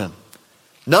you from him.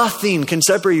 Nothing can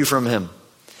separate you from him.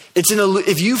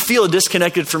 If you feel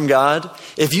disconnected from God,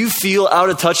 if you feel out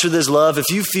of touch with his love, if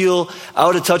you feel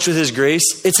out of touch with his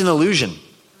grace, it's an illusion.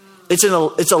 It's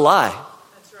a lie.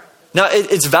 That's right. Now,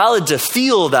 it's valid to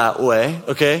feel that way,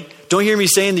 okay? Don't hear me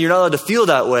saying that you're not allowed to feel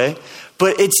that way,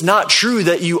 but it's not true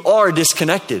that you are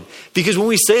disconnected. Because when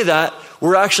we say that,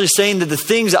 we're actually saying that the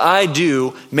things I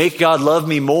do make God love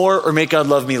me more or make God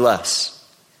love me less.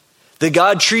 That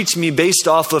God treats me based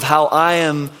off of how I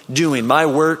am doing, my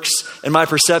works and my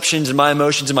perceptions and my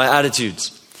emotions and my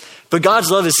attitudes. But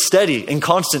God's love is steady and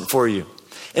constant for you.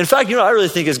 In fact, what I really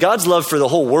think is God's love for the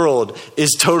whole world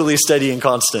is totally steady and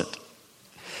constant.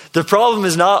 The problem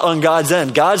is not on God's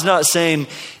end. God's not saying,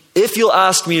 if you'll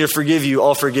ask me to forgive you,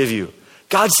 I'll forgive you.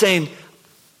 God's saying,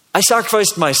 I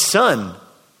sacrificed my son.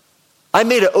 I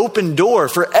made an open door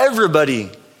for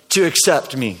everybody to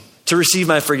accept me, to receive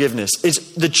my forgiveness.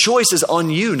 The choice is on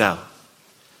you now.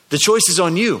 The choice is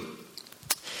on you.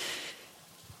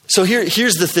 So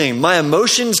here's the thing. My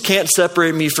emotions can't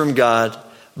separate me from God,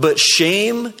 but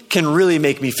shame can really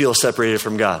make me feel separated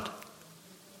from God.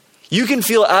 You can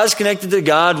feel as connected to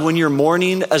God when you're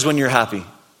mourning as when you're happy.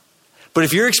 But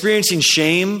if you're experiencing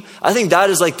shame, I think that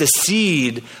is like the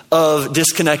seed of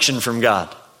disconnection from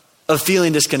God, of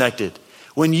feeling disconnected.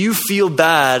 When you feel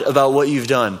bad about what you've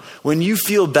done, when you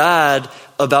feel bad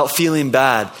about feeling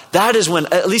bad, that is when,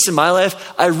 at least in my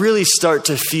life, I really start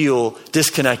to feel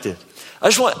disconnected.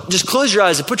 Just close your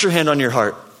eyes and put your hand on your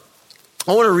heart.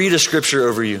 I want to read a scripture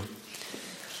over you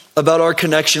about our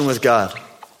connection with God.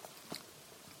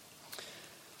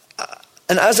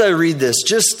 And as I read this,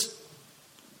 just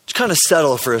kind of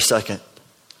settle for a second.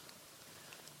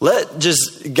 Let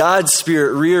just God's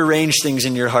Spirit rearrange things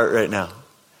in your heart right now.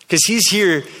 Because he's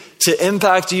here to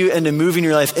impact you and to move in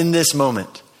your life in this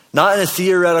moment. Not in a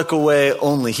theoretical way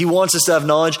only. He wants us to have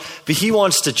knowledge, but he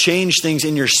wants to change things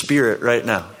in your spirit right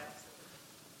now.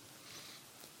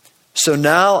 So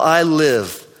now I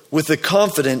live with the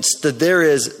confidence that there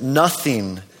is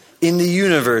nothing in the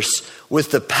universe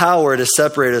with the power to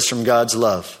separate us from God's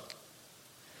love.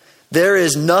 There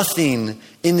is nothing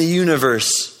in the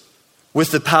universe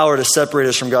with the power to separate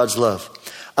us from God's love.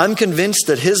 I'm convinced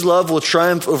that his love will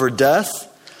triumph over death,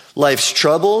 life's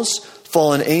troubles,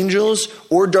 fallen angels,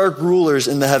 or dark rulers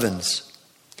in the heavens.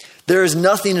 There is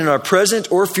nothing in our present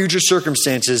or future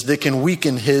circumstances that can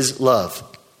weaken his love.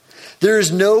 There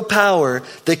is no power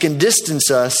that can distance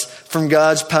us from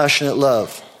God's passionate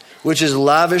love, which is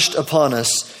lavished upon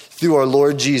us through our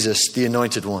Lord Jesus, the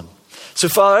Anointed One. So,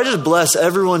 Father, I just bless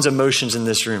everyone's emotions in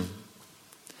this room.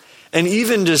 And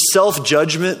even just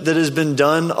self-judgment that has been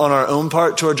done on our own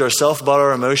part towards ourselves about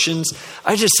our emotions,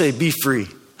 I just say, be free.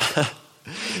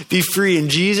 Be free in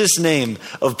Jesus' name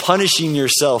of punishing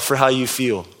yourself for how you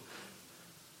feel.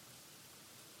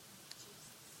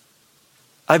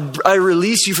 I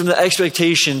release you from the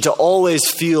expectation to always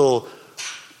feel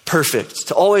perfect,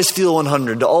 to always feel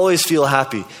 100, to always feel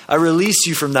happy. I release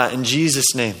you from that in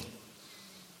Jesus' name.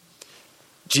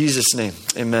 Jesus' name,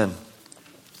 amen.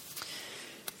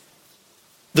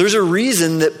 There's a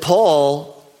reason that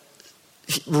Paul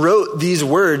wrote these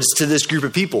words to this group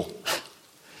of people.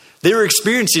 They were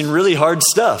experiencing really hard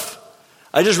stuff.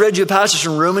 I just read you a passage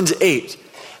from Romans 8,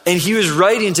 and he was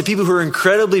writing to people who are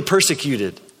incredibly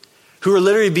persecuted, who are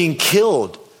literally being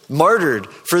killed, martyred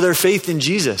for their faith in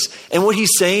Jesus. And what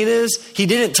he's saying is, he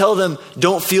didn't tell them,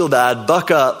 don't feel bad, buck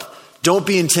up, don't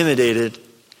be intimidated.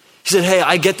 He said, hey,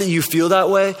 I get that you feel that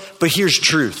way, but here's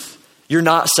truth. You're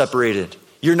not separated.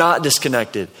 You're not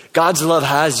disconnected. God's love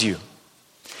has you.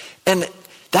 And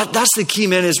that's the key,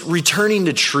 man, is returning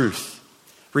to truth.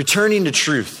 Returning to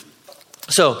truth.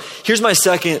 So here's my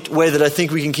second way that I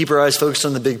think we can keep our eyes focused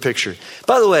on the big picture.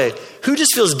 By the way, who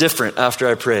just feels different after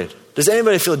I prayed? Does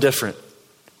anybody feel different?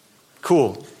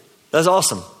 Cool. That's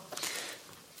awesome.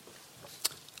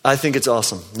 I think it's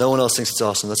awesome. No one else thinks it's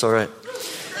awesome. That's all right.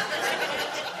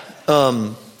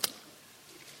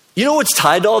 You know what's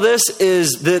tied to all this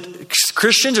is that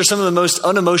Christians are some of the most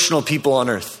unemotional people on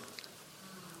earth.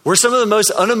 We're some of the most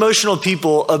unemotional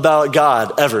people about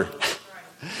God ever.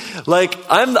 Like,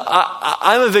 I'm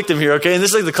a victim here, okay? And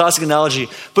this is like the classic analogy.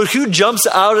 But who jumps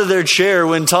out of their chair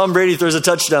when Tom Brady throws a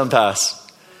touchdown pass?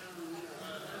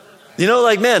 You know,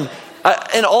 like, man,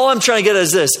 and all I'm trying to get at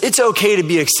is this. It's okay to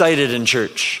be excited in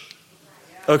church,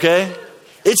 okay?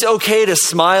 It's okay to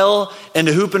smile and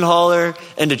to hoop and holler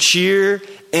and to cheer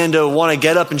and to want to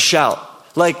get up and shout.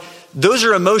 Like, those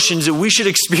are emotions that we should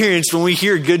experience when we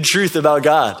hear good truth about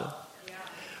God.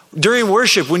 During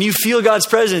worship, when you feel God's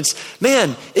presence,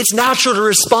 man, it's natural to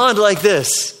respond like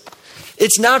this.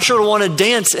 It's natural to want to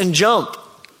dance and jump.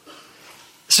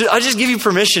 So I just give you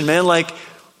permission, man. Like,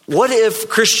 what if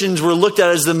Christians were looked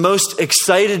at as the most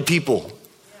excited people?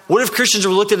 What if Christians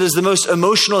were looked at as the most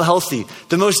emotional healthy,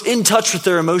 the most in touch with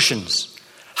their emotions?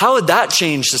 How would that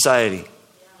change society?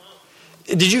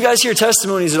 Did you guys hear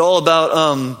testimonies at all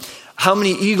about how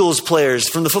many Eagles players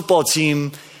from the football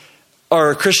team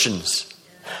are Christians?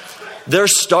 Their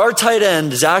star tight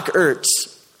end, Zach Ertz,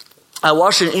 I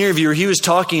watched an interview where he was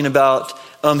talking about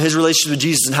his relationship with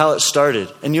Jesus and how it started.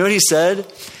 And you know what he said?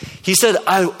 He said,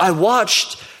 I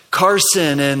watched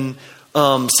Carson and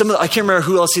I can't remember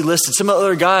who else he listed, some of the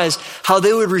other guys, how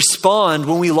they would respond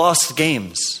when we lost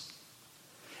games.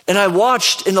 And I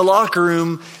watched in the locker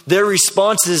room their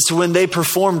responses to when they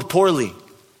performed poorly.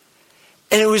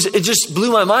 And it just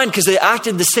blew my mind because they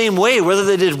acted the same way, whether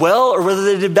they did well or whether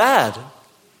they did bad.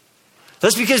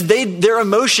 That's because their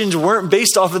emotions weren't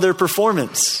based off of their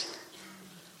performance.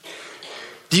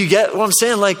 Do you get what I'm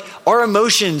saying? Like, our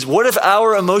emotions, what if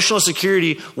our emotional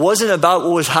security wasn't about what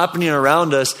was happening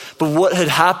around us, but what had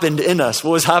happened in us,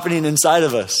 what was happening inside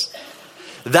of us?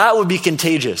 That would be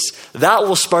contagious. That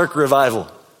will spark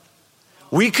revival.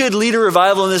 We could lead a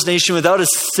revival in this nation without a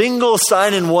single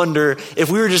sign and wonder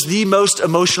if we were just the most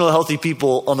emotional, healthy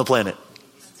people on the planet.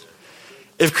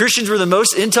 If Christians were the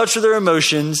most in touch with their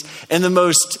emotions and the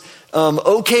most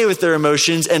okay with their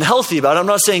emotions and healthy about it. I'm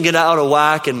not saying get out of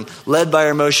whack and led by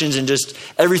your emotions and just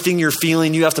everything you're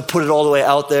feeling, you have to put it all the way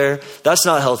out there. That's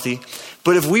not healthy.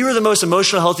 But if we were the most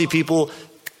emotional, healthy people,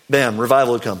 bam,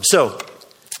 revival would come. So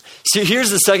here's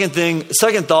the second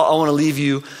thought I want to leave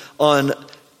you on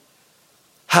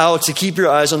how to keep your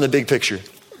eyes on the big picture.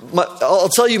 I'll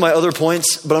tell you my other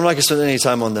points, but I'm not going to spend any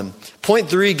time on them. Point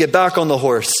 3, get back on the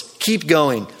horse. Keep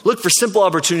going. Look for simple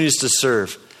opportunities to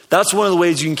serve. That's one of the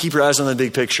ways you can keep your eyes on the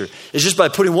big picture. It's just by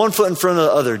putting one foot in front of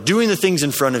the other, doing the things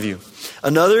in front of you.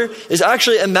 Another is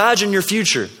actually imagine your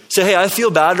future. Say, hey, I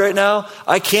feel bad right now.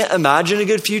 I can't imagine a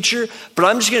good future, but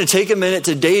I'm just going to take a minute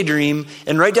to daydream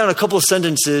and write down a couple of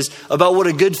sentences about what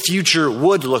a good future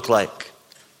would look like.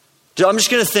 I'm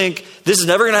just going to think, this is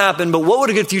never going to happen, but what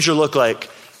would a good future look like?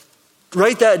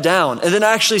 Write that down and then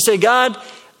actually say, God,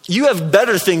 you have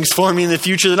better things for me in the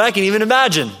future than I can even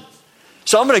imagine.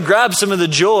 So I'm going to grab some of the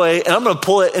joy and I'm going to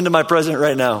pull it into my present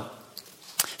right now.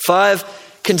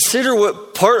 5, consider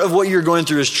what part of what you're going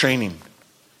through is training.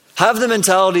 Have the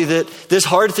mentality that this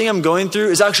hard thing I'm going through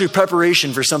is actually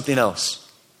preparation for something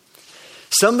else.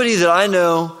 Somebody that I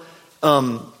know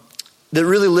that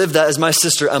really lived that is my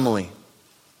sister Emily.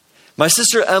 My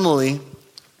sister Emily,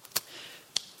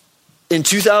 in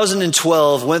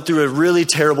 2012, went through a really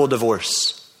terrible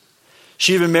divorce.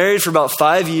 She had been married for about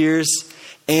 5 years,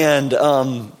 and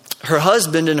her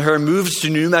husband and her moved to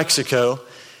New Mexico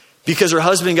because her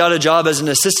husband got a job as an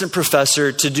assistant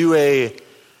professor to do a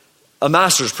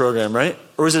master's program, right?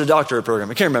 Or was it a doctorate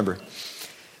program? I can't remember.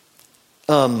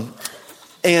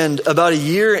 And about a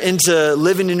year into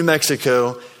living in New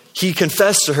Mexico, he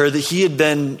confessed to her that he had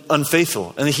been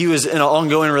unfaithful and that he was in an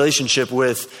ongoing relationship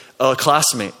with a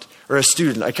classmate or a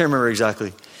student. I can't remember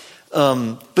exactly.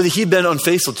 But that he'd been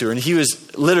unfaithful to her. And he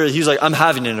was like, I'm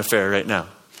having an affair right now.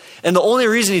 And the only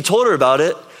reason he told her about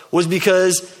it was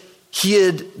because he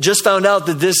had just found out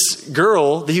that this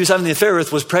girl that he was having the affair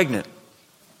with was pregnant.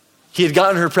 He had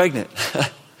gotten her pregnant.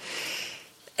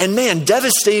 And man,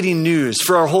 devastating news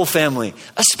for our whole family,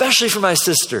 especially for my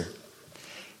sister.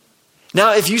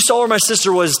 Now, if you saw where my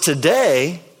sister was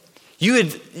today, you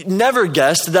had never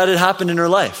guessed that had happened in her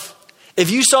life. If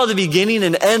you saw the beginning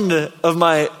and end of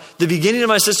the beginning of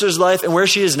my sister's life and where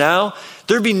she is now,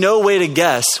 there'd be no way to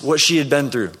guess what she had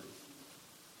been through.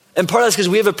 And part of that's because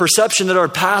we have a perception that our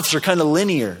paths are kind of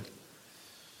linear.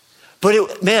 But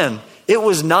it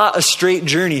was not a straight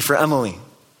journey for Emily.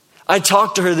 I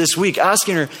talked to her this week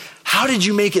asking her, how did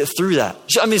you make it through that?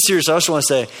 I mean, seriously, I just want to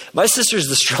say, my sister is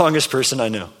the strongest person I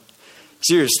know.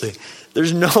 Seriously,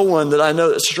 there's no one that I know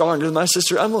that's stronger than my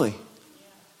sister Emily.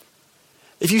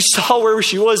 If you saw where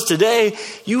she was today,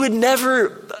 you would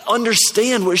never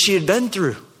understand what she had been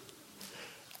through.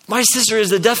 My sister is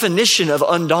the definition of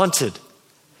undaunted.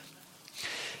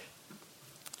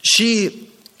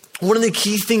 One of the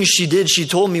key things she did, she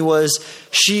told me, was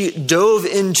she dove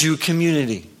into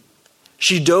community.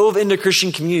 She dove into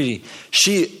Christian community.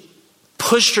 She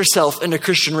pushed herself into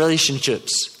Christian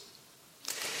relationships.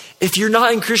 If you're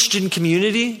not in Christian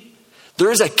community,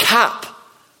 there is a cap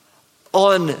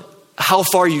on how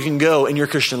far you can go in your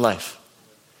Christian life.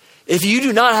 If you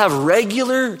do not have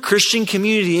regular Christian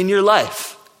community in your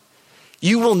life,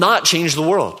 you will not change the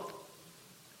world.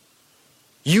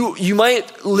 You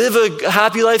might live a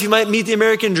happy life, you might meet the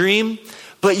American dream,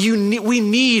 but we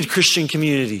need Christian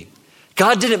community.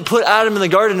 God didn't put Adam in the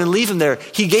garden and leave him there.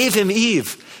 He gave him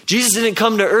Eve. Jesus didn't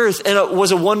come to earth and it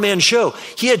was a one-man show.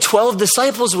 He had 12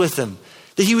 disciples with him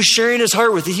that he was sharing his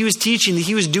heart with, that he was teaching, that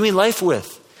he was doing life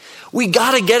with. We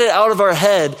got to get it out of our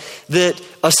head that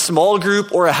a small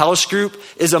group or a house group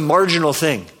is a marginal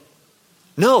thing.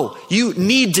 No, you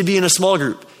need to be in a small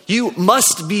group. You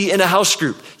must be in a house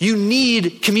group. You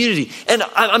need community. And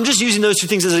I'm just using those two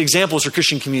things as examples for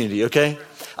Christian community, okay?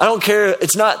 I don't care.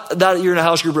 It's not that you're in a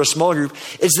house group or a small group.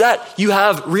 It's that you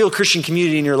have real Christian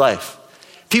community in your life.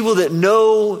 People that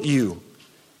know you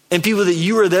and people that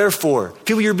you are there for.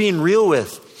 People you're being real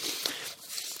with.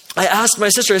 I asked my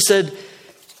sister, I said,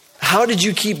 how did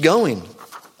you keep going?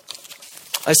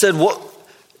 I said,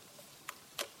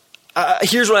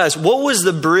 here's what I asked. What was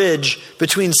the bridge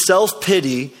between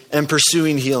self-pity and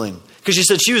pursuing healing? Because she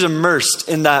said she was immersed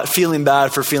in that feeling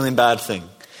bad for feeling bad thing.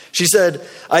 She said,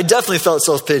 I definitely felt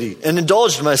self-pity and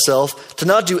indulged myself to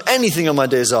not do anything on my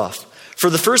days off. For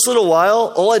the first little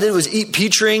while, all I did was eat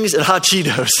peach rings and hot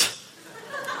Cheetos.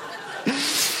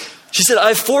 She said,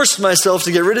 I forced myself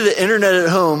to get rid of the internet at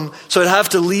home so I'd have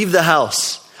to leave the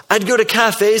house. I'd go to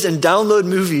cafes and download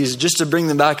movies just to bring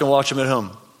them back and watch them at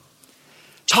home.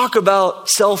 Talk about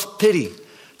self-pity.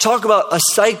 Talk about a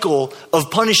cycle of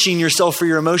punishing yourself for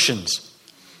your emotions.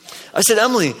 I said,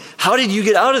 Emily, how did you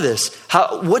get out of this?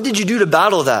 What did you do to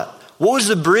battle that? What was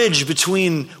the bridge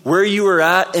between where you were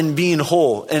at and being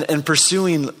whole and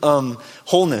pursuing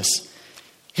wholeness?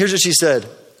 Here's what she said.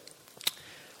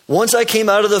 Once I came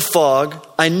out of the fog,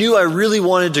 I knew I really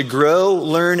wanted to grow,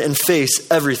 learn, and face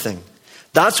everything.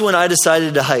 That's when I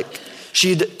decided to hike.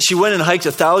 She went and hiked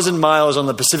 1,000 miles on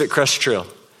the Pacific Crest Trail.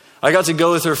 I got to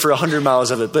go with her for 100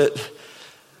 miles of it, but I'm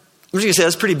just going to say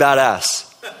that's pretty badass.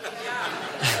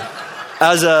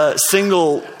 As a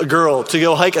single girl to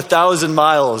go hike 1,000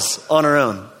 miles on her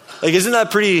own. Like, isn't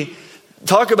that pretty?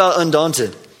 Talk about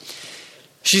undaunted.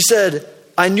 She said,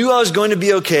 I knew I was going to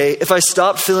be okay if I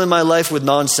stopped filling my life with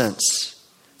nonsense.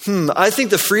 I think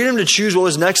the freedom to choose what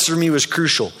was next for me was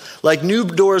crucial. Like new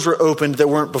doors were opened that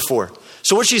weren't before.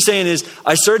 So what she's saying is,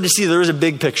 I started to see there was a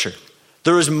big picture.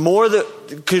 There was more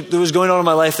that was going on in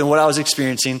my life than what I was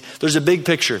experiencing. There's a big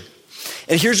picture.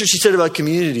 And here's what she said about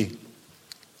community.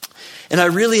 And I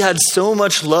really had so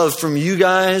much love from you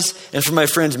guys and from my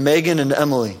friends Megan and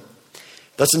Emily.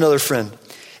 That's another friend.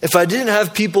 If I didn't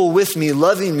have people with me,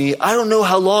 loving me, I don't know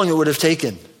how long it would have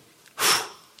taken.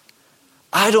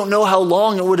 I don't know how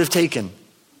long it would have taken.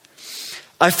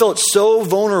 I felt so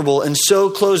vulnerable and so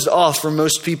closed off from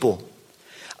most people.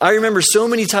 I remember so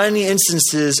many tiny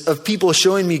instances of people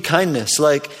showing me kindness,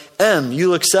 like, Em, you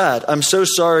look sad. I'm so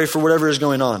sorry for whatever is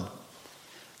going on.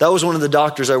 That was one of the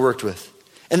doctors I worked with.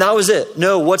 And that was it.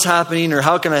 No, what's happening or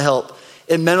how can I help?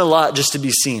 It meant a lot just to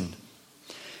be seen.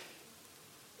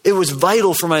 It was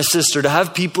vital for my sister to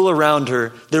have people around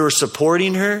her that were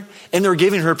supporting her and they were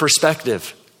giving her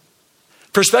perspective.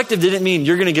 Perspective didn't mean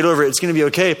you're going to get over it. It's going to be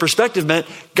okay. Perspective meant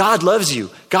God loves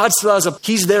you. God still has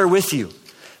He's there with you.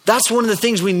 That's one of the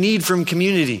things we need from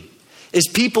community is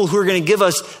people who are going to give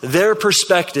us their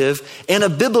perspective and a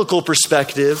biblical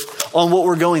perspective on what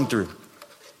we're going through.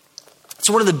 It's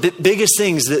one of the biggest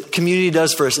things that community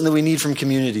does for us and that we need from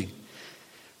community.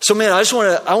 So man, I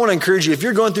want to encourage you, if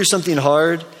you're going through something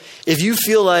hard, if you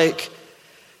feel like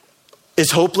it's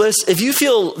hopeless, if you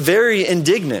feel very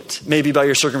indignant maybe about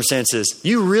your circumstances,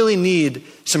 you really need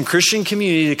some Christian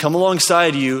community to come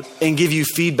alongside you and give you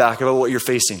feedback about what you're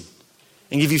facing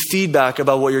and give you feedback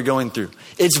about what you're going through.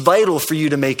 It's vital for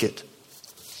you to make it.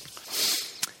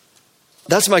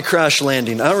 That's my crash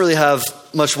landing. I don't really have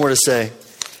much more to say.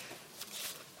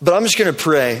 But I'm just going to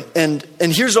pray. And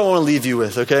here's what I want to leave you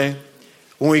with, okay?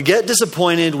 When we get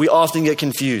disappointed, we often get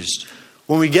confused.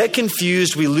 When we get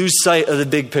confused, we lose sight of the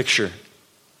big picture.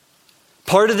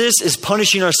 Part of this is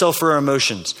punishing ourselves for our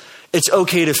emotions. It's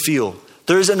okay to feel.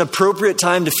 There's an appropriate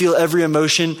time to feel every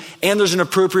emotion, and there's an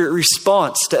appropriate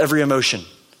response to every emotion.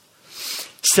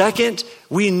 Second,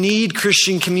 we need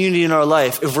Christian community in our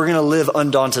life if we're going to live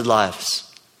undaunted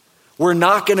lives. We're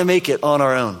not going to make it on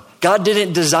our own. God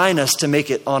didn't design us to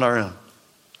make it on our own.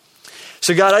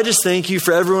 So God, I just thank you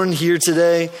for everyone here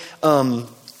today. I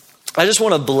just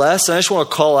want to bless, and I just want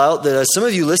to call out that as some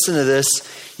of you listen to this,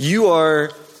 you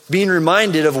are being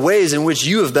reminded of ways in which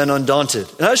you have been undaunted.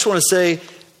 And I just want to say,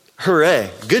 hooray,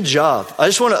 good job. I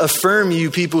just want to affirm you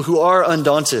people who are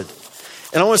undaunted.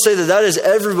 And I want to say that is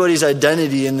everybody's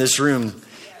identity in this room,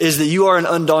 is that you are an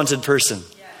undaunted person.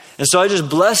 And so I just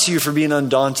bless you for being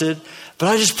undaunted. But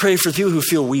I just pray for people who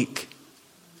feel weak.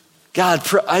 God,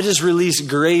 I just release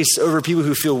grace over people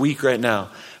who feel weak right now.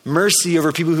 Mercy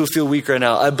over people who feel weak right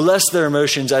now. I bless their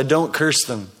emotions. I don't curse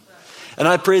them. And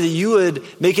I pray that you would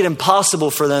make it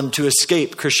impossible for them to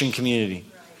escape Christian community.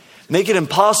 Make it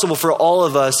impossible for all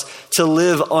of us to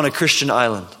live on a Christian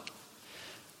island.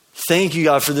 Thank you,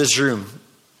 God, for this room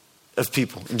of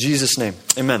people. In Jesus' name,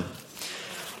 amen.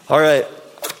 All right.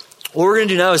 What we're going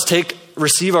to do now is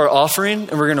receive our offering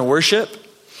and we're going to worship.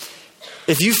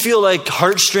 If you feel like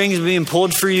heartstrings being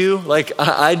pulled for you, like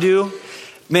I do,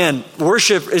 man,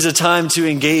 worship is a time to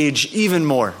engage even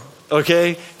more.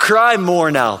 Okay? Cry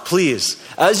more now, please.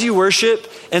 As you worship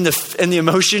and the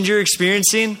emotions you're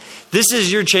experiencing, this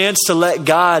is your chance to let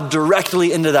God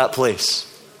directly into that place.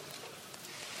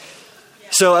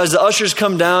 So as the ushers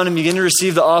come down and begin to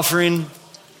receive the offering,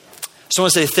 I just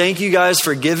want to say thank you guys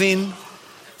for giving.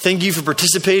 Thank you for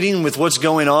participating with what's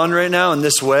going on right now in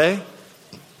this way.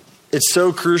 It's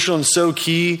so crucial and so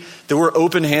key that we're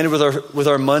open-handed with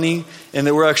our money and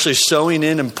that we're actually sowing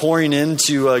in and pouring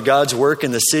into God's work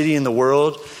in the city and the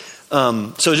world.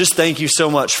 So just thank you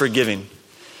so much for giving.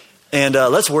 And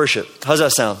let's worship. How's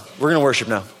that sound? We're going to worship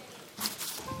now.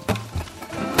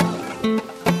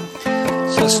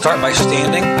 So let's start by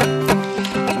standing.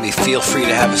 You can be feel free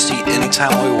to have a seat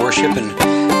anytime we worship, and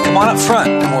come on up front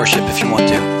and worship if you want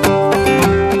to.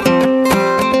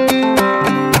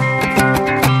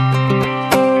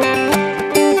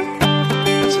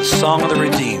 It's a song of the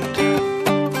redeemed.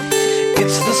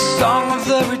 It's the song of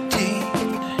the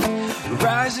redeemed,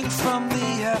 rising from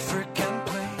the African